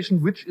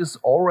implementation which is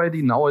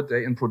already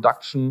nowadays in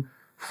production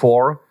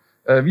for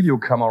a video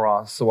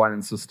camera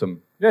surveillance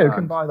system. Yeah, you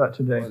can buy that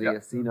today. For the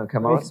Asino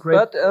cameras.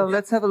 But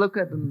let's have a look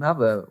at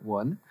another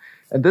one.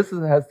 And this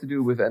has to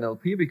do with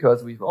NLP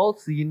because we've all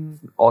seen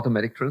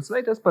automatic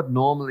translators, but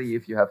normally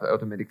if you have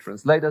automatic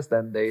translators,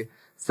 then they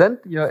send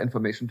your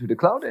information to the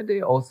cloud and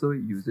they also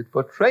use it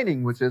for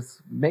training, which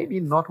is maybe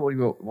not what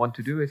you want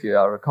to do if you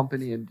are a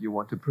company and you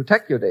want to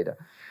protect your data.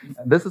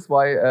 And this is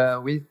why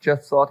we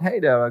just thought, hey,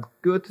 there are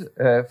good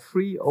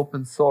free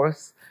open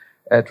source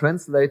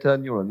translator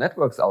neural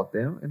networks out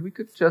there, and we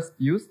could just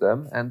use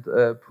them and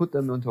put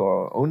them into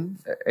our own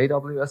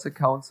AWS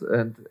accounts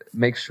and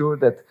make sure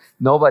that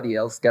nobody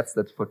else gets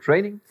that for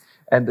training.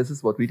 And this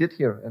is what we did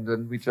here. And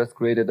then we just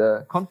created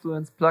a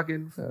Confluence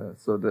plugin.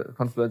 So the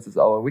Confluence is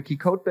our wiki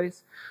code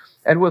base.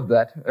 And with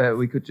that,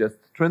 we could just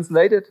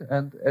translate it.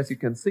 And as you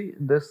can see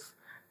in this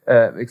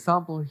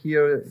example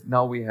here,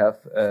 now we have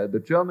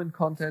the German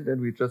content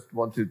and we just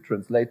want to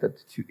translate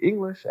that to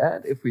English.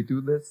 And if we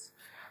do this,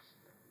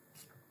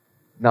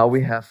 now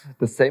we have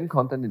the same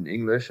content in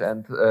English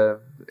and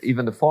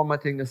even the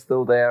formatting is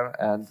still there,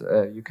 and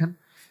you can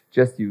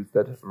just use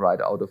that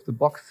right out of the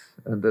box.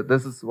 And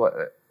this is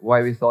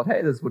why we thought,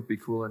 hey, this would be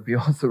cool, and we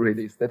also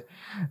released it.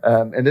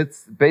 And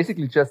it's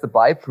basically just a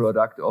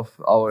byproduct of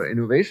our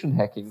innovation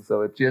hacking,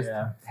 so it just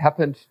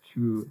happened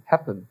to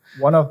happen.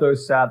 One of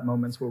those sad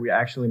moments where we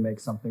actually make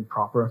something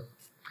proper.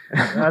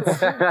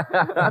 That's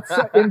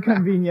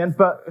inconvenient,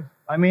 but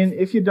I mean,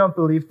 if you don't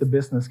believe the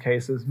business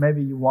cases,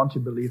 maybe you want to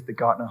believe the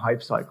Gartner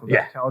hype cycle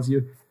that tells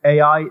you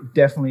AI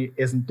definitely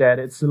isn't dead.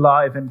 It's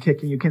alive and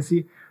kicking. You can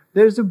see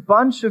there's a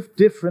bunch of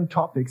different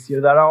topics here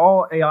that are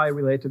all AI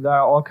related, that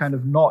are all kind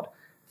of not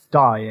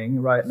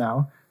dying right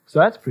now. So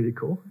that's pretty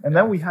cool. And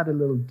then we had a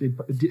little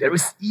there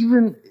is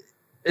even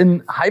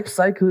in hype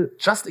cycle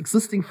just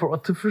existing for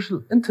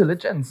artificial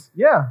intelligence.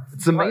 Yeah.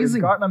 It's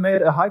amazing. Gartner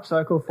made a hype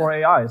cycle for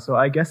AI, so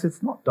I guess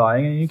it's not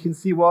dying. And you can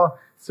see, well,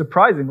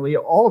 surprisingly,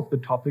 all of the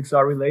topics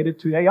are related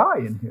to AI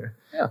in here.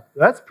 Yeah.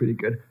 That's pretty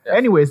good. Yeah.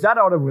 Anyways, that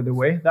out of the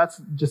way,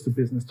 that's just a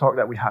business talk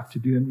that we have to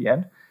do in the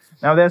end.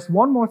 Now, there's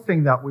one more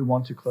thing that we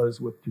want to close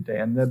with today,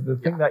 and the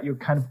thing that you're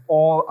kind of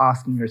all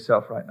asking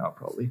yourself right now,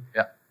 probably.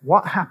 Yeah.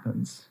 What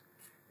happens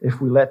if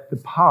we let the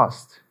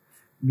past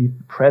meet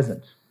the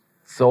present?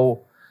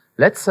 So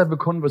let's have a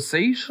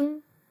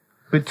conversation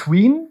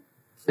between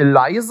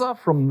Eliza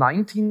from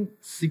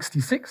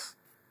 1966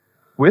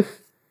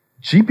 with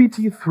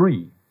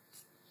GPT-3.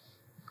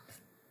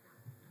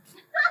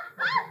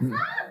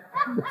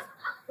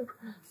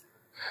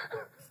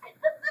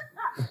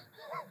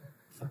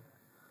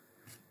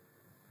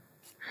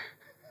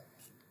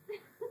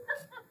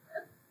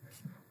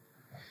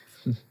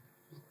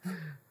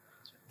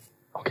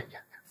 Okay, yeah.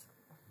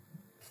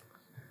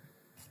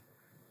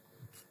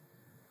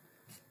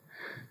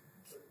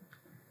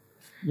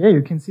 Yeah,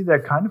 you can see they're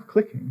kind of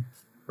clicking,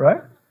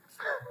 right?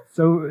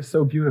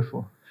 So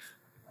beautiful.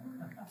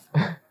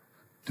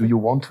 Do you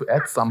want to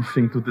add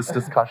something to this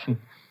discussion?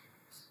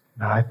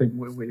 No, I think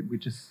we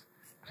just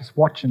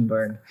watch and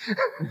learn.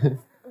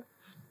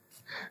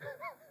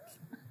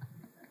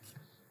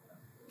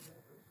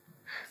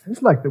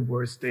 It's like the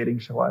worst dating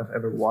show I've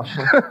ever watched.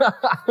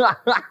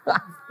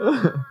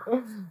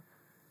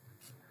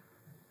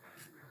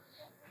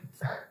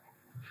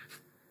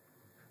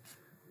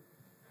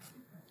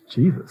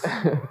 Jesus.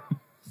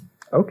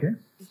 Okay.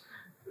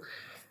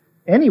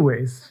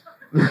 Anyways.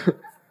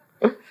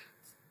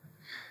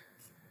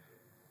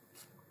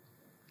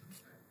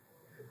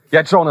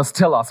 Yeah, Jonas,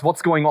 tell us,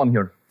 what's going on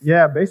here?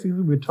 Yeah,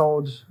 basically we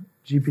told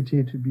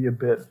GPT to be a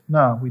bit...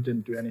 No, we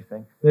didn't do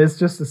anything. There's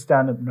just a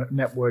standard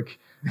network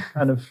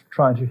kind of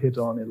trying to hit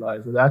on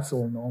Eliza. That's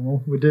all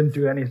normal. We didn't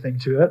do anything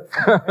to it.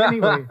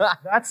 Anyway,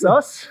 that's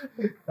us.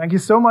 Thank you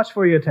so much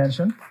for your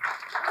attention.